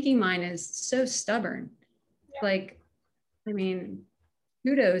time. The thinking mind is so stubborn. Yeah. Like, I mean,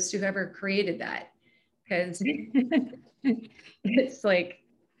 kudos to whoever created that, because it's like,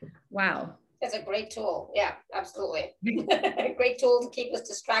 wow. It's a great tool. Yeah, absolutely. Great tool to keep us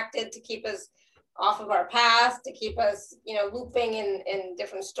distracted, to keep us off of our path, to keep us, you know, looping in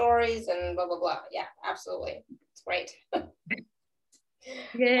different stories and blah, blah, blah. Yeah, absolutely. It's great.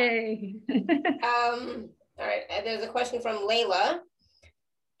 Yay. All right. There's a question from Layla.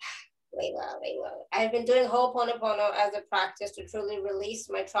 Layla. I've been doing Ho'oponopono as a practice to truly release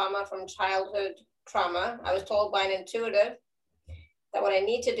my trauma from childhood trauma. I was told by an intuitive that what I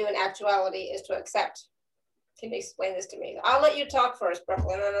need to do in actuality is to accept. Can you explain this to me? I'll let you talk first,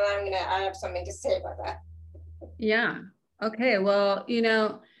 Brooklyn, and then I have something to say about that. Yeah. Okay. Well, you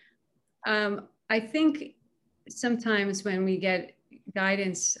know, I think sometimes when we get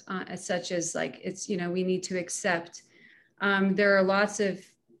guidance such as like, it's, you know, we need to accept, there are lots of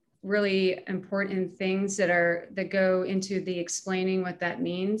really important things that go into the explaining what that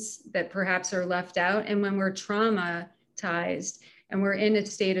means, that perhaps are left out. And when we're traumatized and we're in a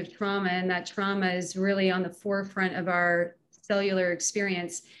state of trauma, and that trauma is really on the forefront of our cellular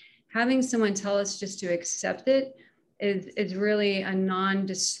experience, having someone tell us just to accept it is really a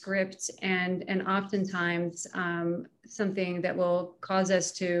nondescript and oftentimes something that will cause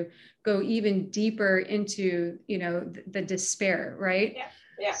us to go even deeper into, you know, the despair, right? Yeah.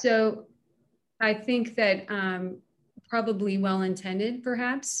 Yeah. So I think that probably well-intended,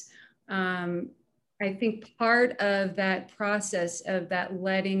 perhaps. I think part of that process of that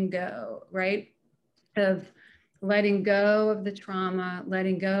letting go, right? Of letting go of the trauma,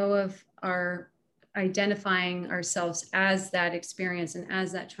 letting go of our identifying ourselves as that experience and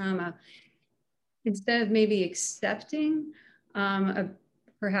as that trauma, instead of maybe accepting,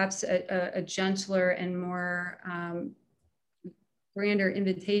 perhaps a gentler and more grander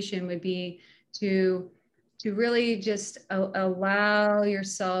invitation would be to really just allow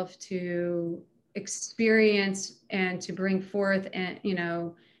yourself to experience and to bring forth, and, you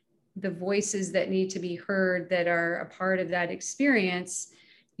know, the voices that need to be heard that are a part of that experience,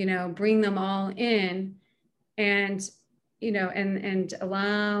 you know, bring them all in, and, you know, and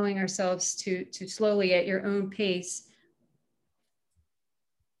allowing ourselves to slowly at your own pace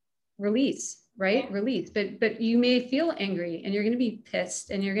release, right? Yeah. Release. But you may feel angry, and you're going to be pissed,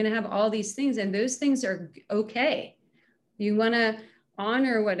 and you're going to have all these things, and those things are okay. You want to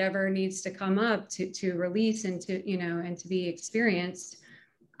honor whatever needs to come up to release and to, you know, and to be experienced.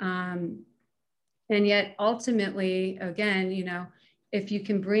 And yet ultimately, again, you know, if you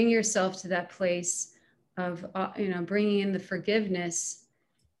can bring yourself to that place bringing in the forgiveness,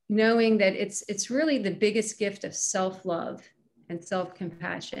 knowing that it's really the biggest gift of self-love and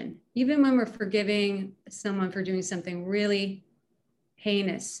self-compassion. Even when we're forgiving someone for doing something really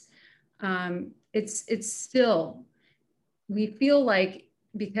heinous, it's still, we feel like,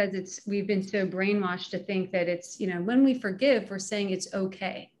 because we've been so brainwashed to think that it's, when we forgive, we're saying it's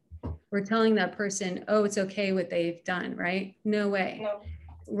okay. We're telling that person, oh, it's okay what they've done, right? No way. No.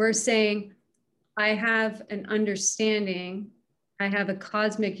 We're saying, I have an understanding, I have a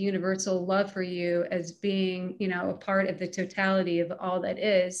cosmic universal love for you as being, a part of the totality of all that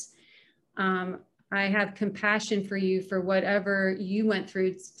is. I have compassion for you for whatever you went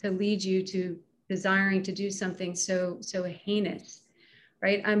through to lead you to desiring to do something so heinous,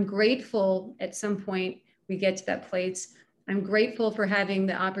 right? I'm grateful at some point we get to that place. I'm grateful for having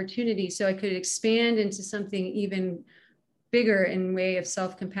the opportunity so I could expand into something even bigger in way of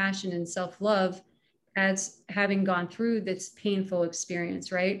self-compassion and self-love as having gone through this painful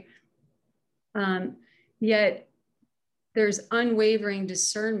experience, right? Yet there's unwavering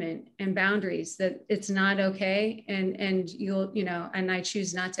discernment and boundaries that it's not okay. And and I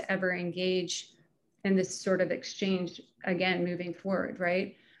choose not to ever engage in this sort of exchange again, moving forward,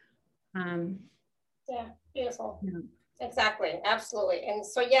 right? Yeah, beautiful. Yeah. Exactly, absolutely. And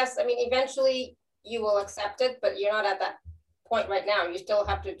so, yes, I mean, eventually you will accept it, but you're not at that point right now. You still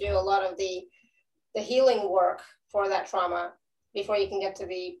have to do a lot of the healing work for that trauma before you can get to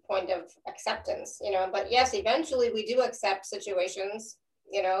the point of acceptance, but yes, eventually we do accept situations,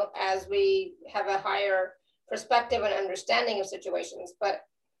 as we have a higher perspective and understanding of situations. But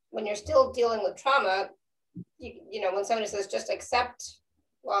when you're still dealing with trauma, when somebody says just accept,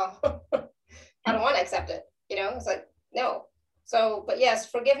 well, I don't want to accept it, it's like, no. So, but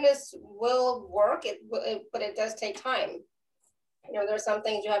yes, forgiveness will work, but it does take time. There's some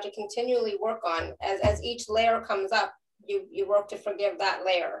things you have to continually work on as each layer comes up. You work to forgive that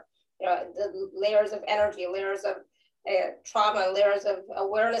layer. The layers of energy, layers of trauma, layers of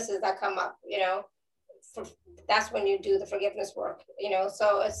awarenesses that come up. That's when you do the forgiveness work.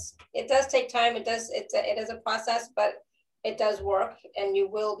 So it does take time. It is a process, but it does work, and you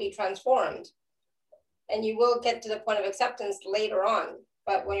will be transformed, and you will get to the point of acceptance later on.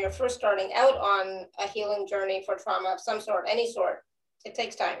 But when you're first starting out on a healing journey for trauma of some sort, any sort, it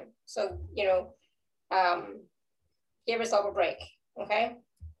takes time. So, give yourself a break, okay?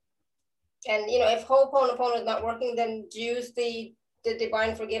 And, if Ho'oponopono is not working, then use the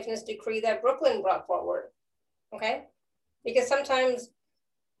divine forgiveness decree that Brooklin brought forward, okay? Because sometimes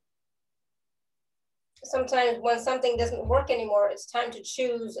when something doesn't work anymore, it's time to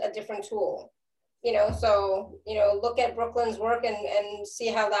choose a different tool. So, look at Brooklyn's work and see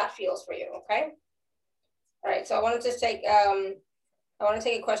how that feels for you, okay? All right, so I want to take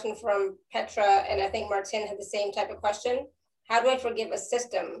a question from Petra, and I think Martin had the same type of question. How do I forgive a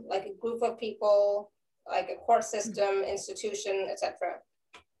system, like a group of people, like a court system, institution, etc.?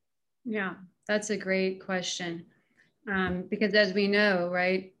 Yeah, that's a great question. Because as we know,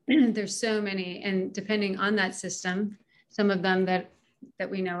 right, there's so many, and depending on that system, some of them that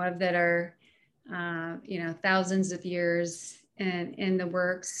we know of that are thousands of years in the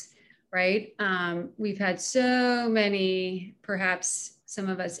works, right? We've had so many, perhaps some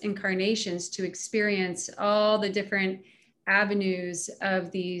of us, incarnations to experience all the different avenues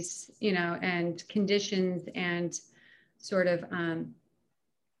of these, and conditions and sort of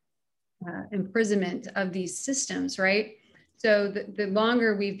imprisonment of these systems, right? So the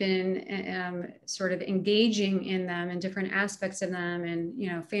longer we've been sort of engaging in them and different aspects of them,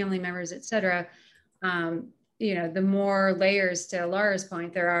 and family members, et cetera, the more layers, to Laura's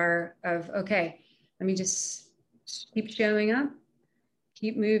point, there are of, okay, let me just keep showing up,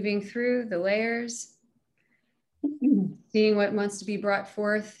 keep moving through the layers, seeing what wants to be brought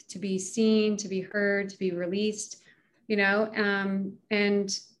forth, to be seen, to be heard, to be released, and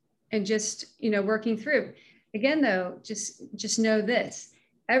just, working through. Again, though, just know this: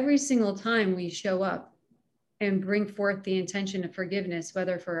 every single time we show up and bring forth the intention of forgiveness,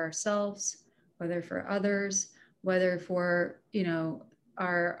 whether for ourselves, whether for others, whether for,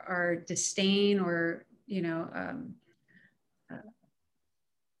 our disdain or,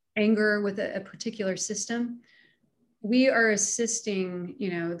 anger with a particular system, we are assisting,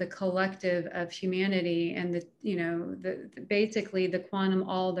 the collective of humanity and the basically the quantum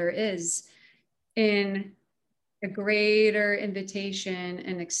all there is in a greater invitation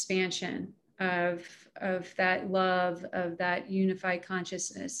and expansion of that love, of that unified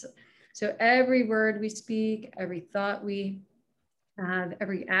consciousness. So every word we speak, every thought we have,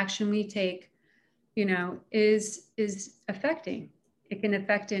 every action we take, is affecting. It can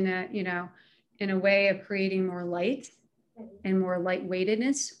affect in in a way of creating more light and more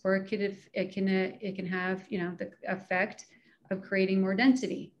lightweightedness, or it can have, you know, the effect of creating more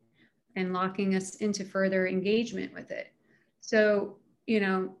density and locking us into further engagement with it. So, you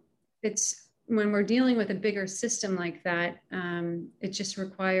know, it's when we're dealing with a bigger system like that, it just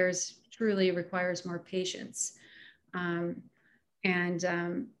truly requires more patience. And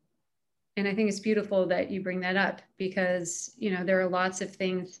I think it's beautiful that you bring that up, because, you know, there are lots of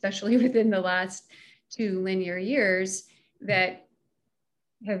things, especially within the last 2 linear years, that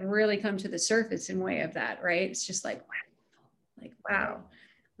have really come to the surface in way of that, right? It's just like, wow.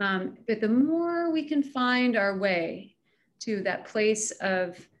 But the more we can find our way to that place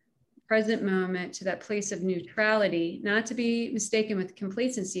of present moment, to that place of neutrality, not to be mistaken with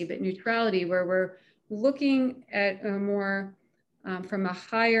complacency, but neutrality, where we're looking at a more, from a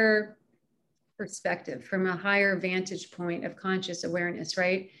higher perspective, from a higher vantage point of conscious awareness,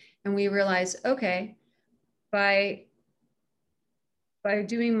 right? And we realize, okay, by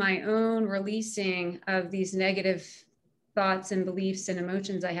doing my own releasing of these negative thoughts and beliefs and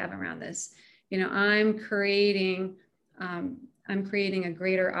emotions I have around this, you know, I'm creating a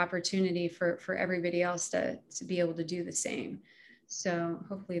greater opportunity for everybody else to be able to do the same. So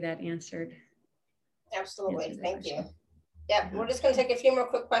hopefully that answered. Absolutely, thank you. Yeah, we're just going to take a few more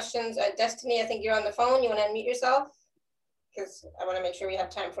quick questions. Destiny, I think you're on the phone. You want to unmute yourself? Because I want to make sure we have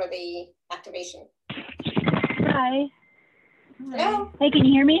time for the activation. Hi. Hello? Hey, can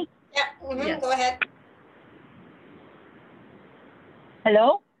you hear me? Yeah, Yes. Go ahead.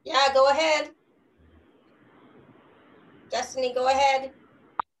 Hello? Yeah, go ahead. Destiny, go ahead.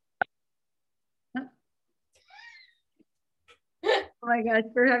 Oh my gosh,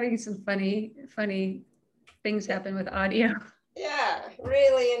 we're having some funny things happen with audio. Yeah,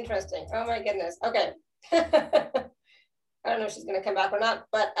 really interesting. Oh my goodness. Okay. I don't know if she's going to come back or not,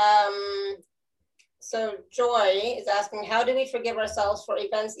 but so Joy is asking, how do we forgive ourselves for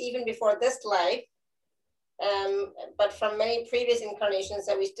events even before this life, but from many previous incarnations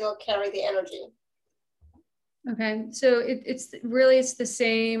that we still carry the energy? Okay, so it's the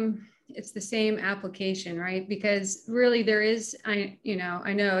same application, right? Because really there is, I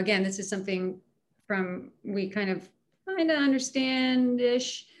know, again, this is something we kind of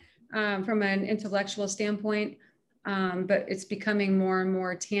understand-ish from an intellectual standpoint, but it's becoming more and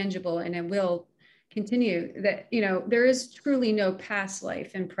more tangible, and it will continue that, you know, there is truly no past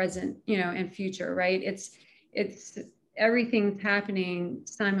life and present, you know, and future, right? It's everything's happening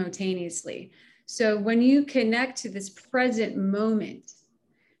simultaneously. So when you connect to this present moment,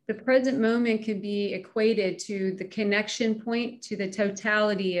 the present moment can be equated to the connection point to the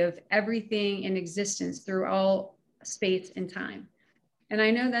totality of everything in existence through all space and time. And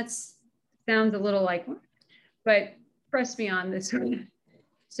I know that sounds a little like, but press me on this one.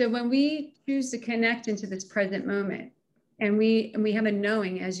 So when we choose to connect into this present moment, and we have a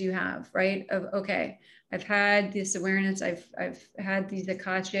knowing, as you have, right, of, okay, I've had this awareness, I've had these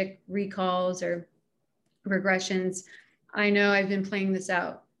Akashic recalls or regressions, I know I've been playing this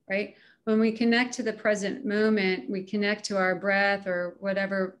out, right? When we connect to the present moment, we connect to our breath or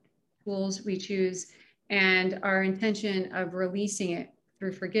whatever tools we choose, and our intention of releasing it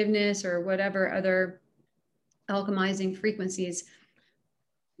through forgiveness or whatever other alchemizing frequencies,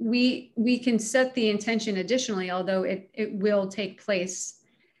 we can set the intention additionally, although it will take place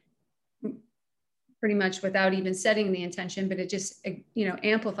pretty much without even setting the intention, but it just, you know,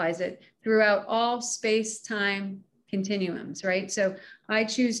 amplifies it throughout all space-time continuums, right? So I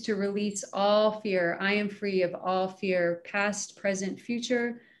choose to release all fear. I am free of all fear, past, present,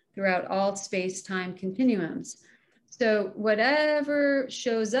 future, throughout all space-time continuums. So whatever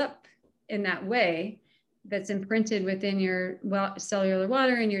shows up in that way that's imprinted within your cellular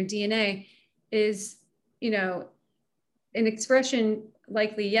water and your DNA is, you know, an expression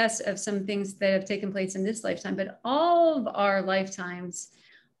likely, yes, of some things that have taken place in this lifetime, but all of our lifetimes,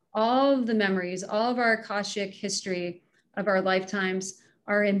 all of the memories, all of our Akashic history of our lifetimes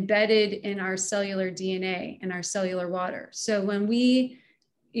are embedded in our cellular DNA and our cellular water. So when we,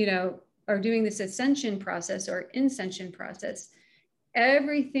 you know, are doing this ascension process or ascension process,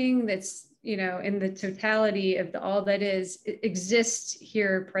 everything that's, you know, in the totality of all that is, it exists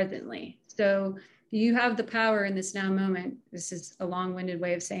here presently. So you have the power in this now moment. This is a long-winded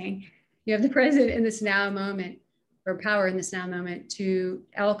way of saying you have the present in this now moment, or power in this now moment, to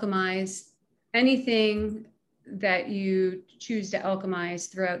alchemize anything that you choose to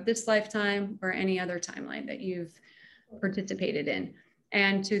alchemize throughout this lifetime or any other timeline that you've participated in.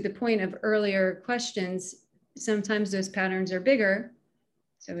 And to the point of earlier questions, sometimes those patterns are bigger.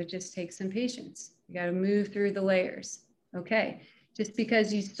 So it just takes some patience. You got to move through the layers. Okay. Just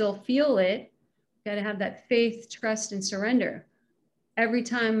because you still feel it Got to have that faith, trust, and surrender. Every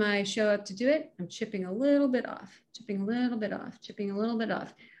time I show up to do it, I'm chipping a little bit off, chipping a little bit off, chipping a little bit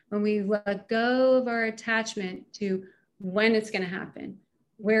off. When we let go of our attachment to when it's going to happen,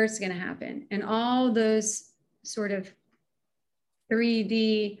 where it's going to happen, and all those sort of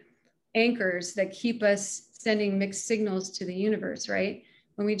 3D anchors that keep us sending mixed signals to the universe, right?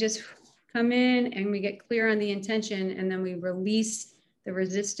 When we just come in and we get clear on the intention and then we release the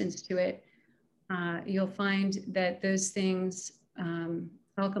resistance to it, you'll find that those things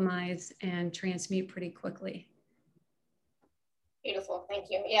alchemize and transmute pretty quickly. Beautiful, thank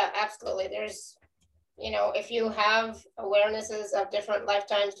you. Yeah, absolutely. There's, you know, if you have awarenesses of different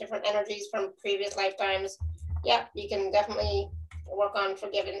lifetimes, different energies from previous lifetimes, yeah, you can definitely work on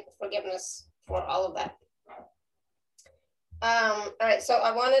forgiveness for all of that. All right, so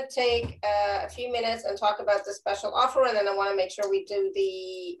I want to take a few minutes and talk about the special offer, and then I want to make sure we do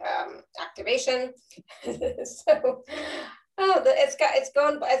the activation. So, oh, the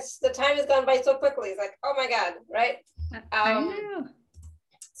time has gone by so quickly. It's like, oh my God, right? I know.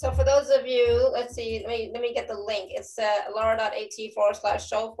 So for those of you, let's see, let me get the link. It's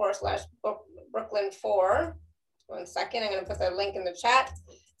laura.at/show/Brooklin4. 1 second, I'm going to put the link in the chat.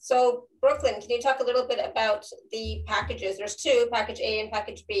 So Brooklyn, can you talk a little bit about the packages? There's two, package A and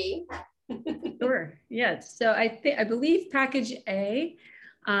package B. Sure, yes. So I believe package A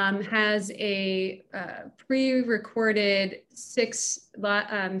has a pre-recorded six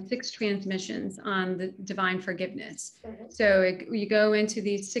transmissions on the divine forgiveness. So you go into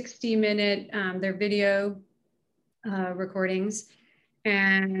these 60-minute, they're video recordings,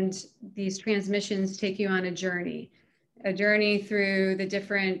 and these transmissions take you on a journey through the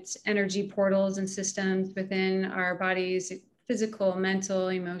different energy portals and systems within our bodies, physical, mental,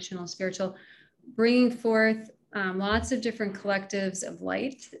 emotional, spiritual, bringing forth lots of different collectives of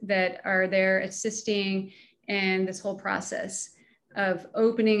light that are there assisting in this whole process of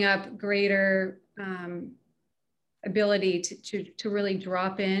opening up greater ability to really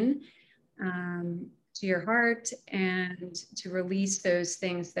drop in to your heart and to release those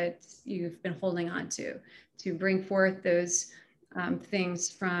things that you've been holding on to bring forth those things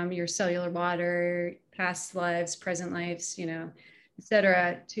from your cellular water, past lives, present lives, you know, et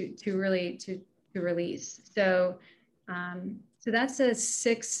cetera, to really release. So, so that's a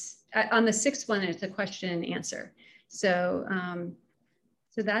 6, on the 6th one, it's a question and answer. So,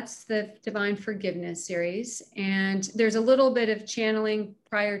 so that's the Divine Forgiveness series. And there's a little bit of channeling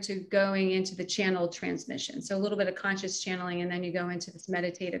prior to going into the channeled transmission. So a little bit of conscious channeling, and then you go into this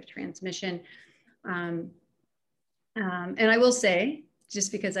meditative transmission. And I will say,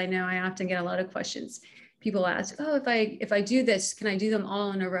 just because I know I often get a lot of questions, people ask, oh, if I do this, can I do them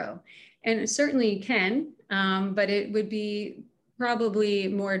all in a row? And certainly you can, but it would be probably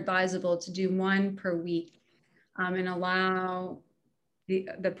more advisable to do one per week and allow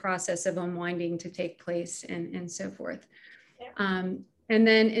the process of unwinding to take place and so forth. Yeah. And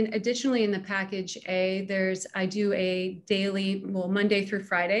then additionally in the package A, I do a daily, well, Monday through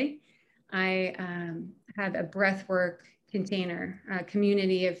Friday, I have a breathwork container, a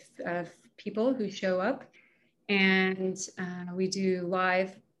community of people who show up, and we do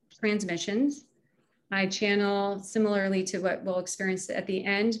live transmissions. I channel similarly to what we'll experience at the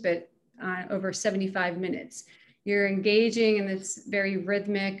end, but over 75 minutes. You're engaging in this very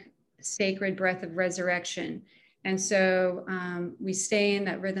rhythmic, sacred breath of resurrection. And so we stay in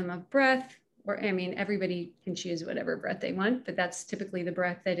that rhythm of breath, or I mean, everybody can choose whatever breath they want, but that's typically the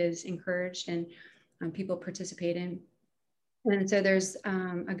breath that is encouraged and people participate in. And so there's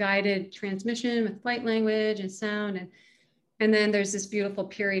a guided transmission with light language and sound. And then there's this beautiful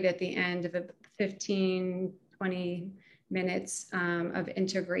period at the end of 15, 20 minutes of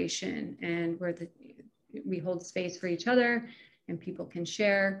integration, and where we hold space for each other and people can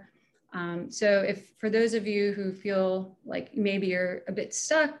share. So if for those of you who feel like maybe you're a bit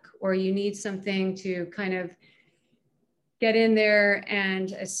stuck or you need something to kind of get in there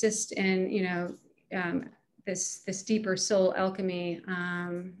and assist in, you know, this deeper soul alchemy,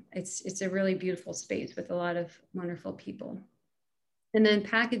 it's a really beautiful space with a lot of wonderful people. And then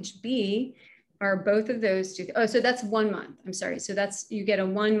package B are both of those two. Oh, so that's 1 month. I'm sorry. So you get a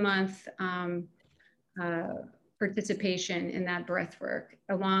 1 month participation in that breath work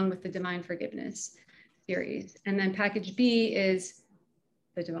along with the Divine Forgiveness series. And then package B is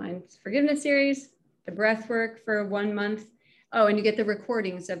the Divine Forgiveness series, the breath work for 1 month. Oh, and you get the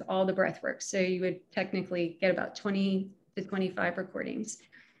recordings of all the breath work. So you would technically get about 20 to 25 recordings.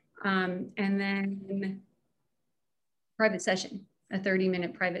 And then private session, a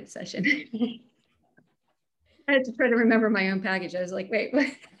 30-minute private session. I had to try to remember my own package. I was like, wait, what?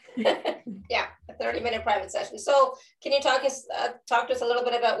 Yeah, a 30-minute private session. So can you talk to us a little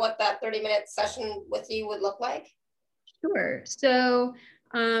bit about what that 30-minute session with you would look like? Sure. So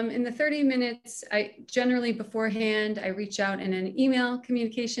in the 30 minutes, I generally beforehand, I reach out in an email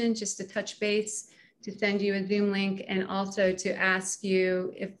communication just to touch base, to send you a Zoom link, and also to ask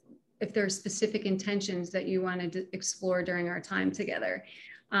you if there are specific intentions that you want to explore during our time together.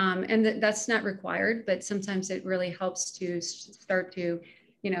 And that's not required, but sometimes it really helps to start to,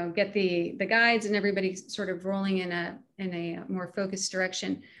 get the guides and everybody sort of rolling in a more focused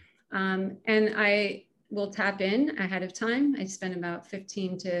direction. And I will tap in ahead of time. I spend about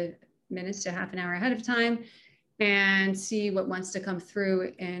 15 minutes to half an hour ahead of time and see what wants to come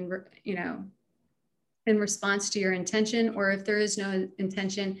through in response to your intention, or if there is no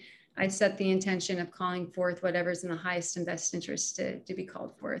intention, I set the intention of calling forth whatever's in the highest and best interest to be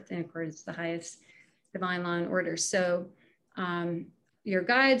called forth in accordance with the highest divine law and order. So your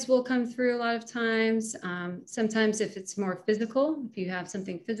guides will come through a lot of times. Sometimes if it's more physical, if you have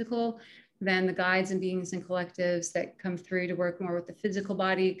something physical, then the guides and beings and collectives that come through to work more with the physical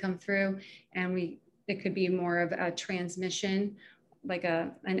body come through, and it could be more of a transmission, like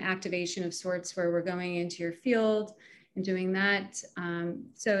an activation of sorts, where we're going into your field and doing that.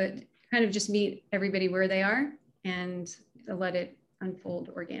 So it kind of just meet everybody where they are and let it unfold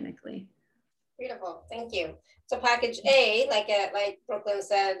organically. Beautiful, thank you. So package A, like Brooklyn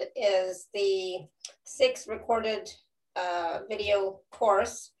said, is the 6 recorded video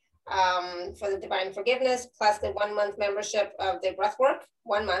course for the divine forgiveness, plus the 1 month membership of the breathwork,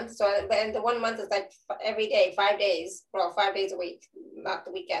 1 month. So, and the 1 month is like every day, 5 days, well, 5 days a week, not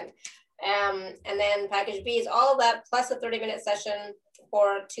the weekend. And then package B is all of that plus a 30-minute session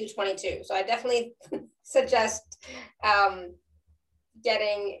for $222. So I definitely suggest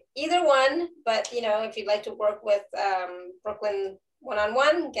getting either one, but if you'd like to work with Brooklyn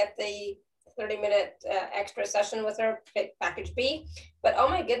one-on-one, get the 30-minute extra session with her, pick package B. But oh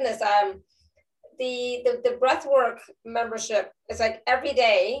my goodness, the breathwork membership is like every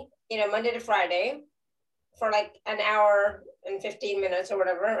day, Monday to Friday, for like an hour and 15 minutes or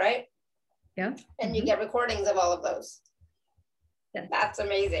whatever, right? Yeah. And you get recordings of all of those. Yeah. That's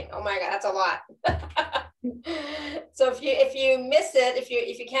amazing. Oh my God, that's a lot. So if you miss it, if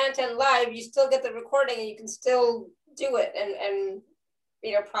you can't attend live, you still get the recording and you can still do it and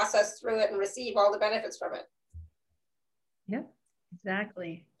process through it and receive all the benefits from it. Yep,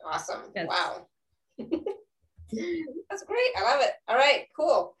 exactly. Awesome. Yes. Wow. That's great. I love it. All right,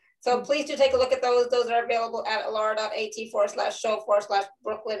 cool. So please do take a look at those. Those are available at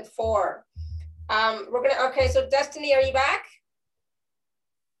alara.at/show/Brooklyn4. Okay, so Destiny, are you back?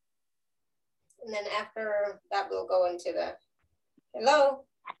 And then after that, we'll go into the, hello.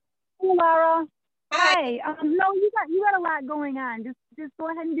 Hey, Laura. Hi. No, you got a lot going on. Just go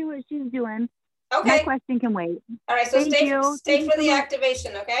ahead and do what she's doing. Okay. My question can wait. All right, so stay for the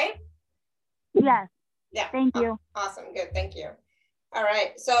activation, okay? Yes. Yeah. Thank you. Awesome. Good. Thank you. All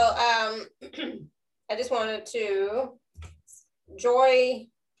right. So I just wanted to Joy.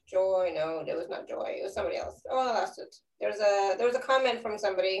 No, it was not Joy. It was somebody else. Oh, I lost it. There was a comment from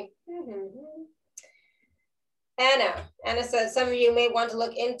somebody. Anna says, some of you may want to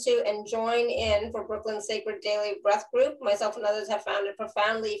look into and join in for Brooklyn Sacred Daily Breath Group. Myself and others have found it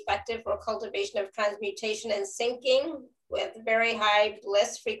profoundly effective for cultivation of transmutation and syncing with very high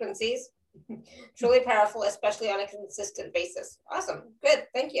bliss frequencies. Truly powerful, especially on a consistent basis. Awesome. Good.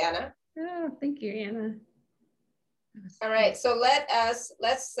 Thank you, Anna. Oh, thank you, Anna. All right. So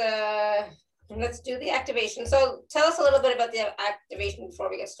let's do the activation. So tell us a little bit about the activation before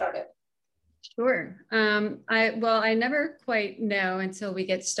we get started. Sure. I never quite know until we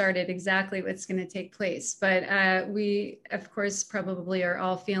get started exactly what's going to take place, but we, of course, probably are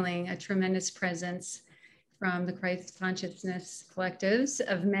all feeling a tremendous presence from the Christ consciousness collectives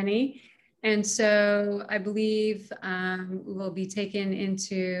of many. And so I believe we'll be taken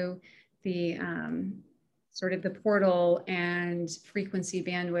into the sort of the portal and frequency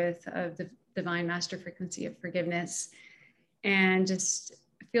bandwidth of the divine master frequency of forgiveness, and just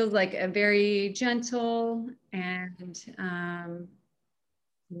feels like a very gentle and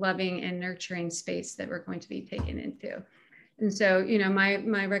loving and nurturing space that we're going to be taken into. And so,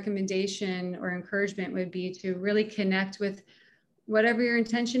 my recommendation or encouragement would be to really connect with whatever your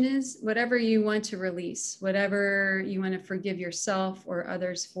intention is, whatever you want to release, whatever you want to forgive yourself or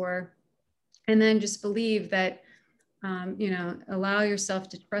others for, and then just believe that, allow yourself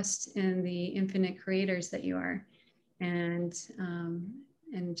to trust in the infinite creators that you are, and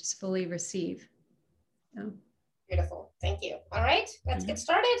just fully receive. So. Beautiful. Thank you. All right, let's get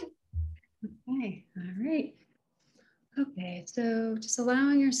started. Okay. All right. Okay. So just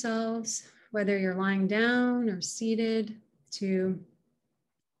allowing yourselves whether you're lying down or seated, to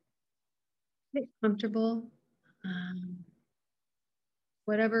get comfortable.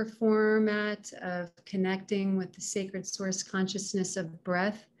 Whatever format of connecting with the sacred source consciousness of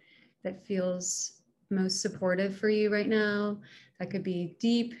breath that feels most supportive for you right now. That could be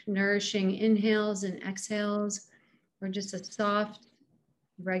deep, nourishing inhales and exhales, or just a soft,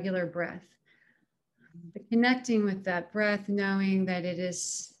 regular breath. But connecting with that breath, knowing that it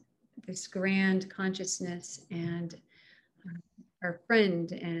is this grand consciousness and our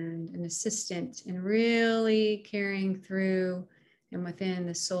friend and an assistant, and really carrying through and within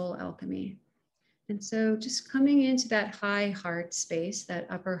the soul alchemy. And so just coming into that high heart space, that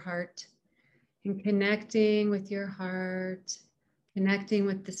upper heart, and connecting with your heart, connecting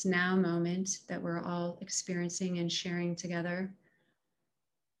with this now moment that we're all experiencing and sharing together.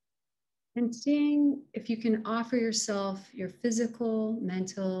 And seeing if you can offer yourself your physical,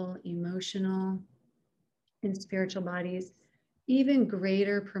 mental, emotional, and spiritual bodies even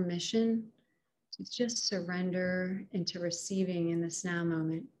greater permission to just surrender into receiving in this now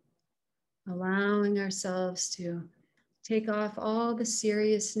moment, allowing ourselves to take off all the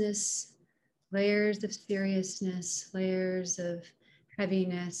seriousness, layers of seriousness, layers of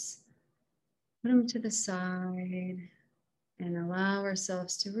heaviness, put them to the side and allow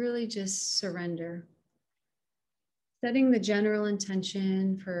ourselves to really just surrender. Setting the general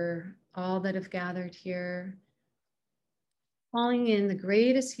intention for all that have gathered here, calling in the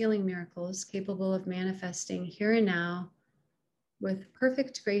greatest healing miracles capable of manifesting here and now with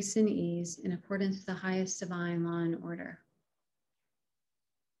perfect grace and ease in accordance with the highest divine law and order.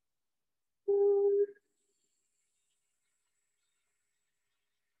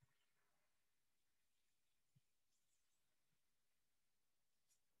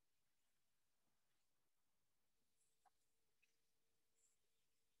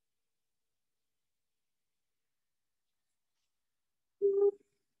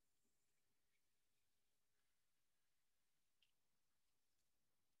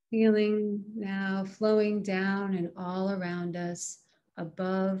 Feeling now flowing down and all around us,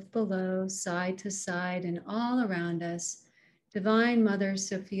 above, below, side to side, and all around us, Divine Mother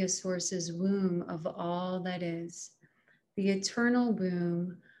Sophia Source's womb of all that is, the eternal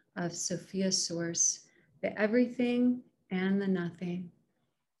womb of Sophia Source, the everything and the nothing.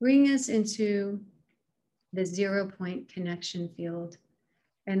 Bring us into the 0 point connection field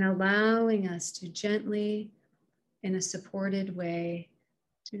and allowing us to gently, in a supported way,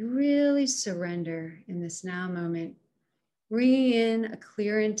 to really surrender in this now moment, bringing in a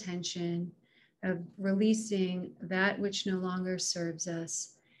clear intention of releasing that which no longer serves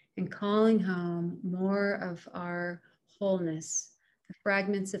us and calling home more of our wholeness, the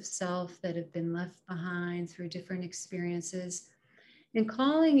fragments of self that have been left behind through different experiences, and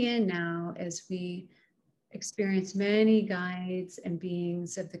calling in now as we experience many guides and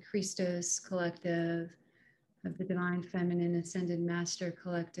beings of the Christos Collective, of the Divine Feminine Ascended Master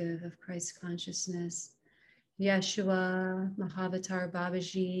Collective of Christ Consciousness, Yeshua, Mahavatar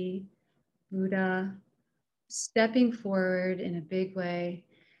Babaji, Buddha, stepping forward in a big way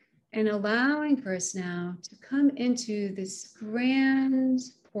and allowing for us now to come into this grand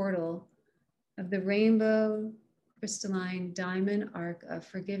portal of the rainbow crystalline diamond arc of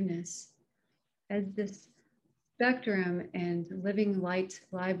forgiveness as this spectrum and living light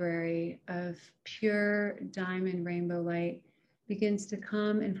library of pure diamond rainbow light begins to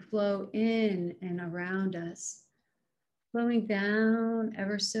come and flow in and around us, flowing down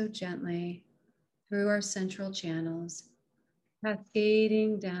ever so gently through our central channels,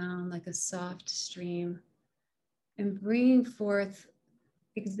 cascading down like a soft stream and bringing forth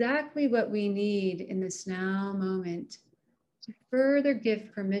exactly what we need in this now moment to further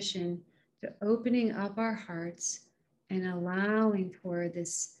give permission to opening up our hearts and allowing for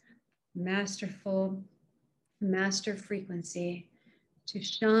this masterful master frequency to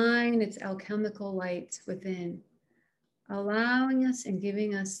shine its alchemical light within, allowing us and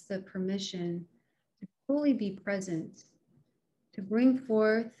giving us the permission to fully be present, to bring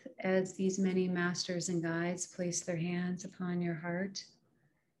forth as these many masters and guides place their hands upon your heart,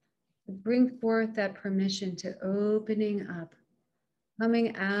 to bring forth that permission to opening up,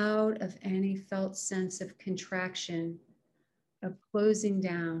 coming out of any felt sense of contraction, of closing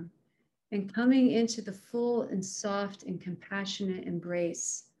down, and coming into the full and soft and compassionate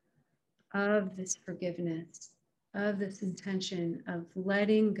embrace of this forgiveness, of this intention of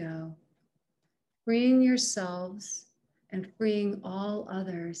letting go, freeing yourselves and freeing all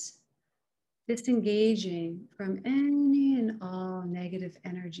others, disengaging from any and all negative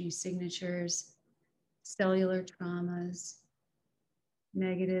energy signatures, cellular traumas,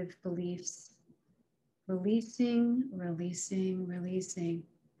 negative beliefs, releasing, releasing, releasing.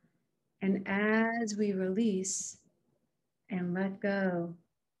 And as we release and let go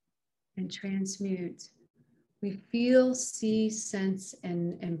and transmute, we feel, see, sense,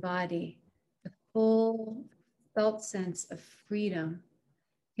 and embody the full felt sense of freedom,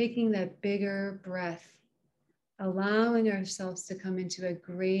 taking that bigger breath, allowing ourselves to come into a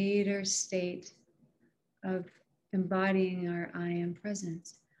greater state of embodying our I am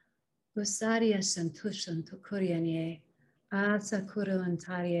presence. Gosaria santushan tukurianye, asa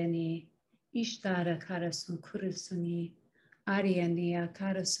kuruantariani, ishtara karasun kurusuni, ariani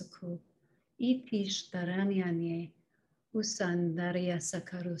akarasuku, itish taranianye, usandaria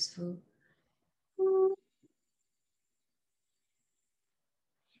sakarusu.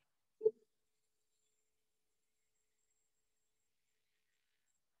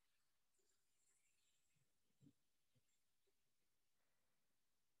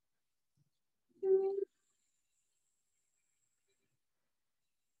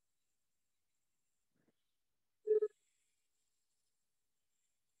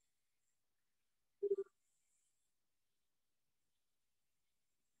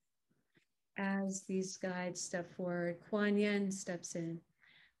 As these guides step forward, Kuan Yin steps in,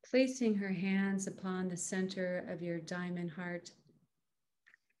 placing her hands upon the center of your diamond heart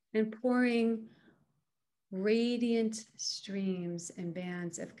and pouring radiant streams and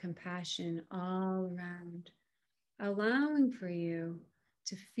bands of compassion all around, allowing for you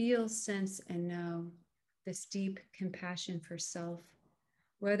to feel, sense, and know this deep compassion for self.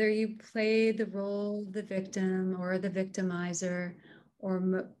 Whether you play the role of the victim or the victimizer,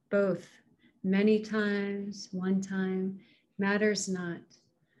 or both, many times, one time, matters not.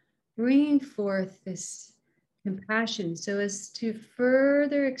 Bringing forth this compassion so as to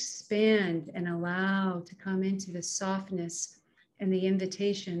further expand and allow to come into the softness and the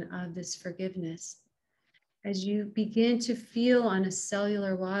invitation of this forgiveness. As you begin to feel on a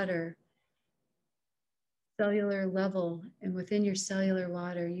cellular level, and within your cellular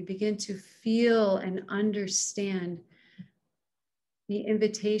water, you begin to feel and understand the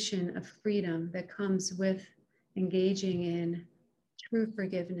invitation of freedom that comes with engaging in true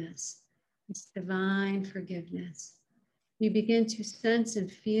forgiveness, this divine forgiveness. You begin to sense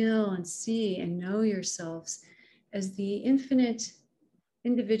and feel and see and know yourselves as the infinite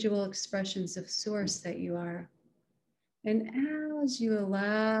individual expressions of source that you are. And as you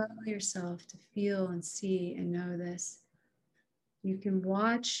allow yourself to feel and see and know this, you can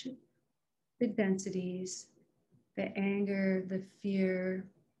watch the densities, the anger, the fear,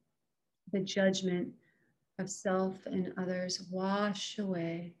 the judgment of self and others wash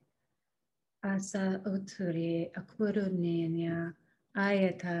away. Asa oturi akurunenia,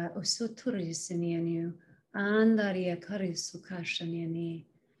 ayata usuturisinianu, andaria karisu kashaniani,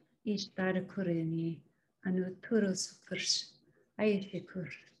 ishtarakurini, anuturusukurs, ayashikur,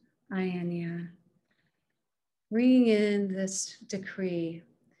 ayania. Bringing in this decree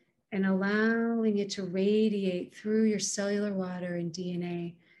and allowing it to radiate through your cellular water and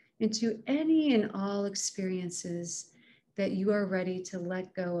DNA into any and all experiences that you are ready to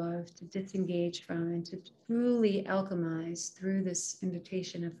let go of, to disengage from, and to truly alchemize through this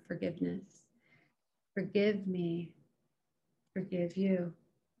invitation of forgiveness. Forgive me, forgive you.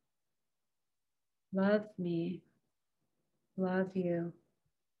 Love me, love you.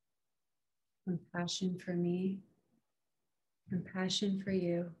 Compassion for me, compassion for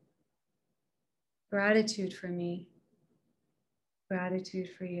you. Gratitude for me, gratitude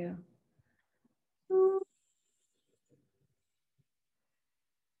for you.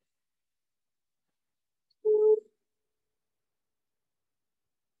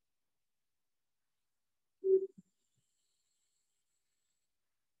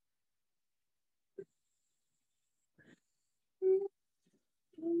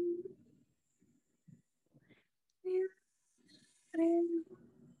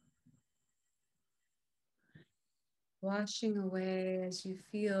 Washing away as you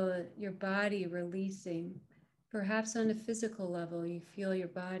feel your body releasing. Perhaps on a physical level, you feel your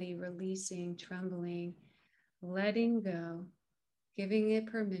body releasing, trembling, letting go, giving it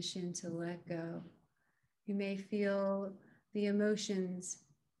permission to let go. You may feel the emotions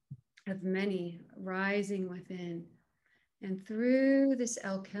of many rising within. And through this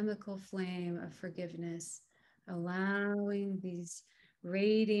alchemical flame of forgiveness, allowing these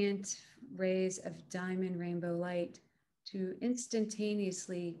radiant rays of diamond rainbow light to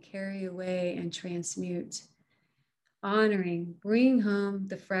instantaneously carry away and transmute, honoring, bring home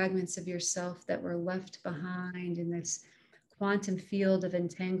the fragments of yourself that were left behind in this quantum field of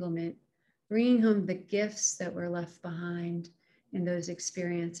entanglement, bringing home the gifts that were left behind, in those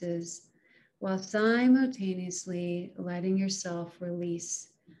experiences, while simultaneously letting yourself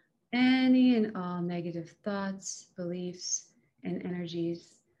release any and all negative thoughts, beliefs, and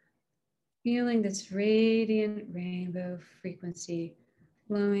energies, feeling this radiant rainbow frequency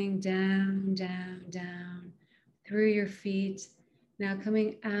flowing down, down, down through your feet, now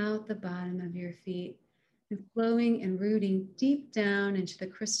coming out the bottom of your feet and flowing and rooting deep down into the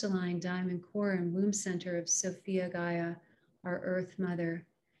crystalline diamond core and womb center of Sophia Gaia, our Earth Mother,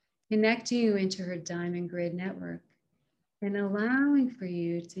 connecting you into her diamond grid network and allowing for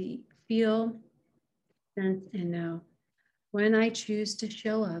you to feel, sense, and know when I choose to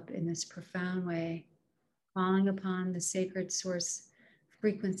show up in this profound way, calling upon the sacred source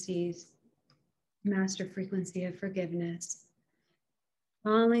frequencies, master frequency of forgiveness,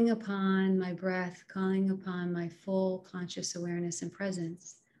 calling upon my breath, calling upon my full conscious awareness and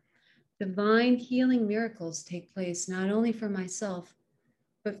presence. Divine healing miracles take place not only for myself,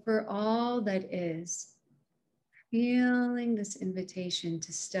 but for all that is. Feeling this invitation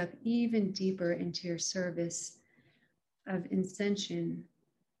to step even deeper into your service of ascension,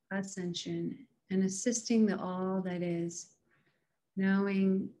 and assisting the all that is,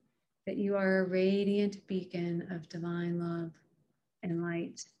 knowing that you are a radiant beacon of divine love and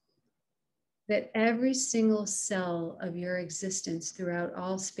light, that every single cell of your existence throughout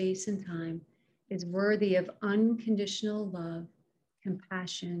all space and time is worthy of unconditional love,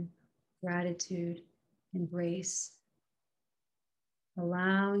 compassion, gratitude, and grace.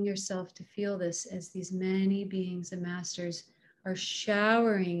 Allowing yourself to feel this as these many beings and masters are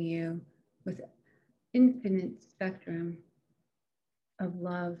showering you with infinite spectrum of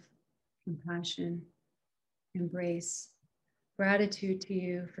love, compassion, embrace. Gratitude to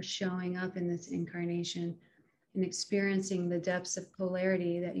you for showing up in this incarnation and experiencing the depths of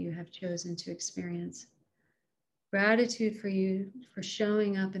polarity that you have chosen to experience. Gratitude for you for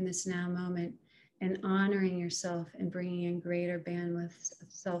showing up in this now moment and honoring yourself and bringing in greater bandwidths of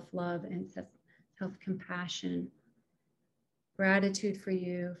self-love and self-compassion. Gratitude for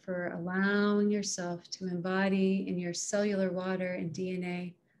you for allowing yourself to embody in your cellular water and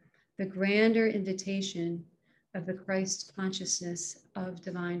DNA the grander invitation of the Christ consciousness of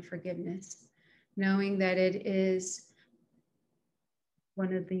divine forgiveness, knowing that it is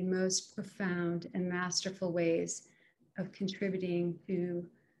one of the most profound and masterful ways of contributing to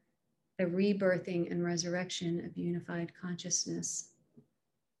the rebirthing and resurrection of unified consciousness.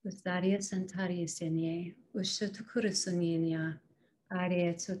 Ustaria Santaria Senye, Ushutukurusuninya,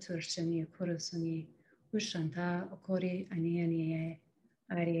 Aria Tutursuni Kurusuni, Ushanta Okori Anianie,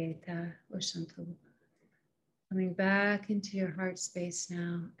 Arieta Ushantu. Coming back into your heart space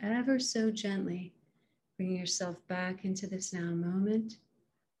now, ever so gently, bringing yourself back into this now moment,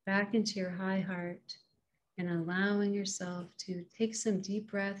 back into your high heart, and allowing yourself to take some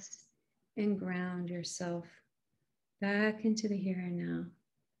deep breaths and ground yourself back into the here and now.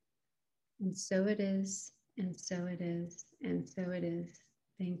 And so it is, and so it is, and so it is.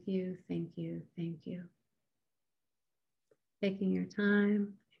 Thank you, thank you, thank you. Taking your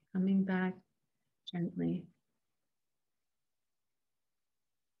time, coming back gently.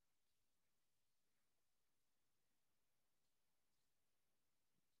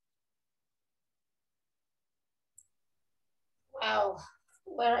 Wow,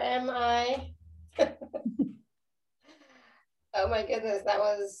 where am I? Oh my goodness, that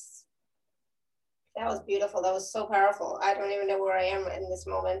was beautiful. That was so powerful. I don't even know where I am in this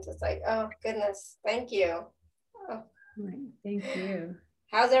moment. It's like, oh goodness, thank you. Oh. Right, thank you.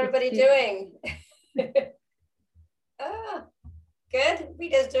 How's everybody doing? Good.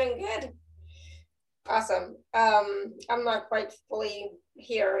 Vita's doing good. Awesome. I'm not quite fully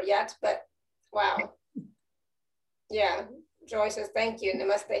here yet, but wow. Yeah. Joy says thank you.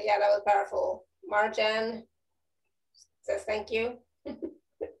 Namaste. Yeah, that was powerful. Marjan says thank you.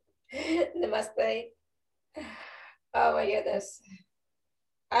 Namaste. Oh my goodness.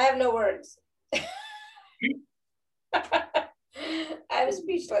 I have no words. I'm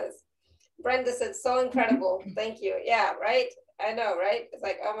speechless. Brenda said, so incredible. Thank you. Yeah, right? I know, right? It's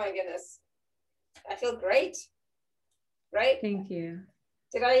like, oh my goodness. I feel great. Right? Thank you.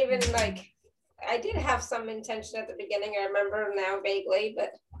 Did I even I did have some intention at the beginning. I remember now vaguely,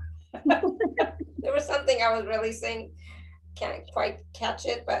 but there was something I was releasing. Can't quite catch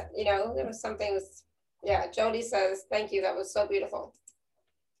it, but there was something. Yeah, Jody says, thank you. That was so beautiful.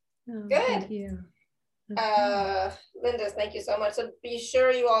 Oh, good. Thank you. Linda, thank you so much. So be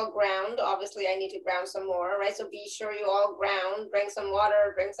sure you all ground. Obviously, I need to ground some more, right? So be sure you all ground, drink some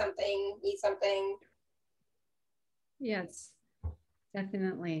water, drink something, eat something. Yes,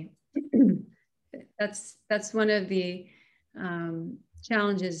 definitely. That's one of the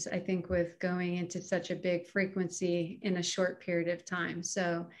challenges, I think, with going into such a big frequency in a short period of time.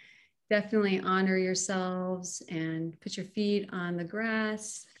 So definitely honor yourselves and put your feet on the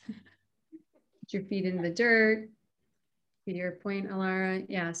grass, put your feet in the dirt. To your point, Alara,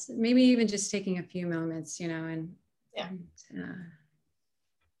 yes, maybe even just taking a few moments, you know, and yeah. And,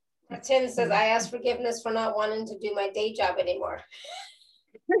 Tim says, I ask forgiveness for not wanting to do my day job anymore.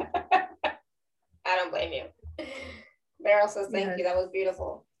 I don't blame you. Meryl says, thank you. That was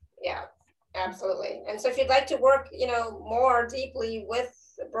beautiful. Yeah, absolutely. And so if you'd like to work, you know, more deeply with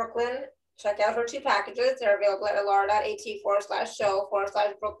Brooklyn, check out her 2 packages. They're available at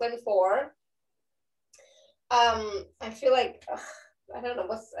alara.at/show/Brooklyn4. I feel like, I don't know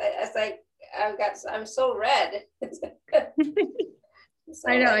what's, it's like, I'm so red. So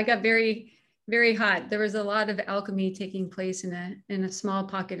I know, I got very, very hot. There was a lot of alchemy taking place in a small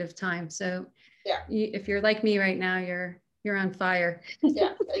pocket of time. So yeah, if you're like me right now, you're on fire.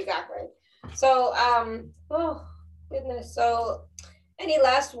 Yeah, exactly. So, oh goodness. So, any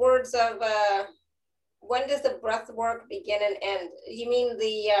last words of when does the breath work begin and end? You mean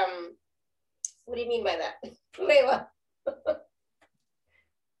the what do you mean by that, Layla?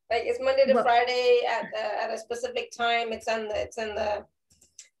 Like it's Monday to Friday at a specific time. It's in the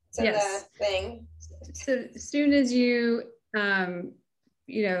thing. So as soon as you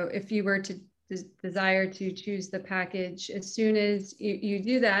you know, if you were to desire to choose the package, as soon as you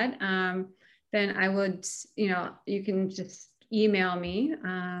do that, then I would, you know, you can just email me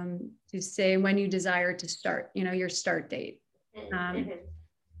to say when you desire to start, you know, your start date.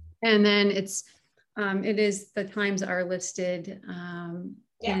 And then it is, the times are listed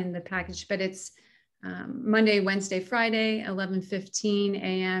in the package, but it's Monday, Wednesday, Friday, 11:15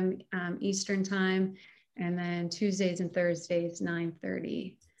 a.m. Eastern time, and then Tuesdays and Thursdays,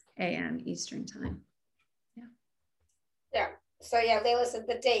 9:30 a.m. Eastern time. Yeah. Yeah. So yeah, Layla said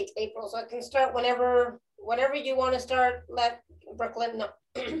the date, April. So it can start whenever you want to start. Let Brooklyn know.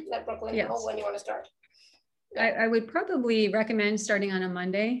 Let Brooklyn know when you want to start. Yeah. I would probably recommend starting on a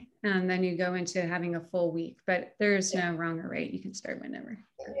Monday, and then you go into having a full week, but there's no wrong or right. You can start whenever.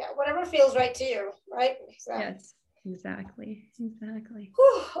 Yeah, whatever feels right to you, right? So. Yes, exactly.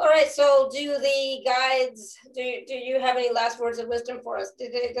 Whew. All right, so do the guides, do you have any last words of wisdom for us?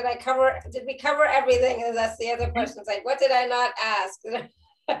 Did we cover everything? And that's the other question. It's like, what did I not ask?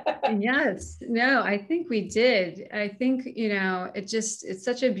 Yes, no, I think we did. I think, you know, it's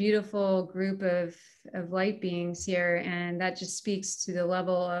such a beautiful group of light beings here. And that just speaks to the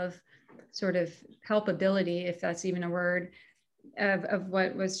level of sort of helpability, if that's even a word, of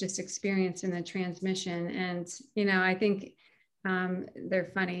what was just experienced in the transmission. And, you know, I think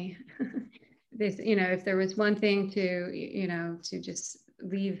they're funny. This, you know, if there was one thing to, you know, to just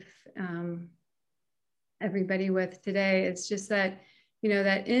leave everybody with today, it's just that, you know,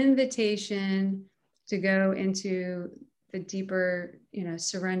 that invitation to go into the deeper, you know,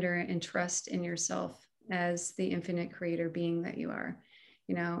 surrender and trust in yourself as the infinite creator being that you are,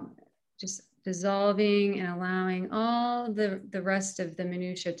 you know, just dissolving and allowing all the rest of the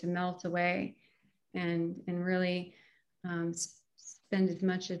minutia to melt away, and really spend as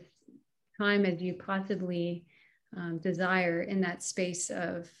much time as you possibly desire in that space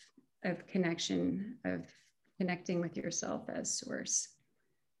of connection, of connecting with yourself as source.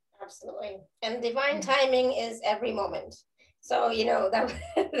 Absolutely. And divine timing is every moment. So, you know, that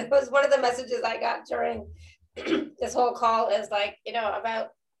was one of the messages I got during this whole call, is like, you know,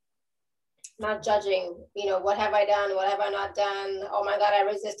 about not judging, you know, what have I done? What have I not done? Oh my God, I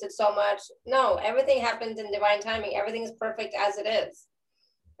resisted so much. No, everything happens in divine timing. Everything is perfect as it is,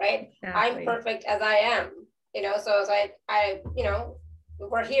 right? Exactly. I'm perfect as I am, you know, so it's like, you know,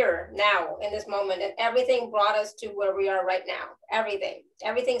 we're here now in this moment, and everything brought us to where we are right now.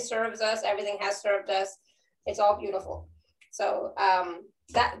 Everything serves us. Everything has served us. It's all beautiful. So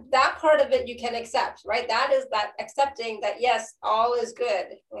that part of it you can accept, right? That is that accepting that, yes, all is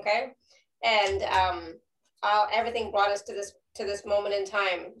good. Okay. And everything brought us to this moment in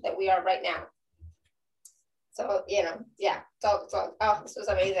time that we are right now. So, you know, yeah. So oh, this was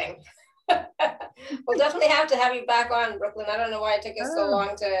amazing. We'll definitely have to have you back on, Brooklyn. I don't know why it took us so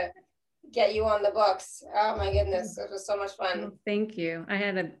long to get you on the books. Oh my goodness, it was so much fun. Well, thank you. I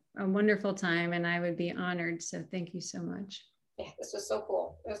had a wonderful time, and I would be honored. So thank you so much. Yeah, this was so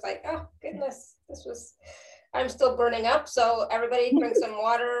cool. It was like, oh goodness, I'm still burning up. So everybody drink some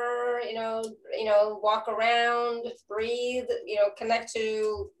water, you know, walk around, breathe, you know, connect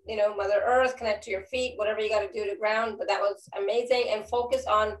to, you know, Mother Earth, connect to your feet, whatever you got to do to ground. But that was amazing. And focus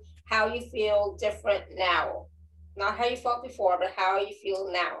on how you feel different now. Not how you felt before, but how you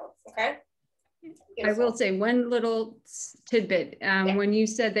feel now. Okay. I will say one little tidbit. Yeah. When you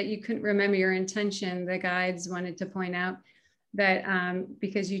said that you couldn't remember your intention, the guides wanted to point out that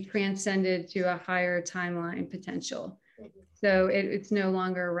because you transcended to a higher timeline potential. So it's no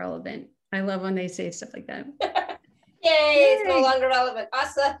longer relevant. I love when they say stuff like that. Yay, it's no longer relevant.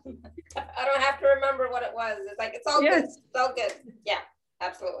 Awesome. I don't have to remember what it was. It's like, it's all good. It's all good. Yeah,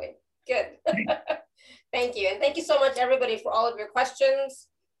 absolutely. Good. Thank you. And thank you so much, everybody, for all of your questions.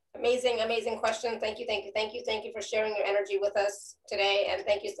 Amazing, amazing questions. Thank you, thank you, thank you. Thank you for sharing your energy with us today. And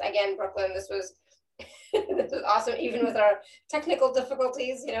thank you again, Brooklyn. This was this was awesome, even with our technical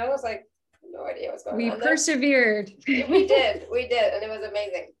difficulties. You know, it was like, no idea what's going on. We persevered. We did, and it was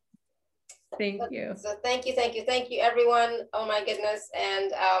amazing. Thank you. So thank you, everyone. Oh my goodness.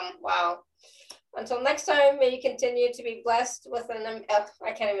 And wow. Until next time, may you continue to be blessed with an,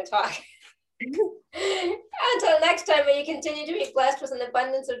 I can't even talk. Until next time, may you continue to be blessed with an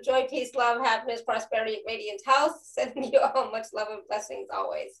abundance of joy, peace, love, happiness, prosperity, radiant health. Sending you all much love and blessings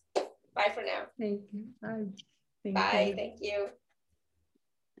always. Bye for now. Thank you. Bye. Bye. Thank you.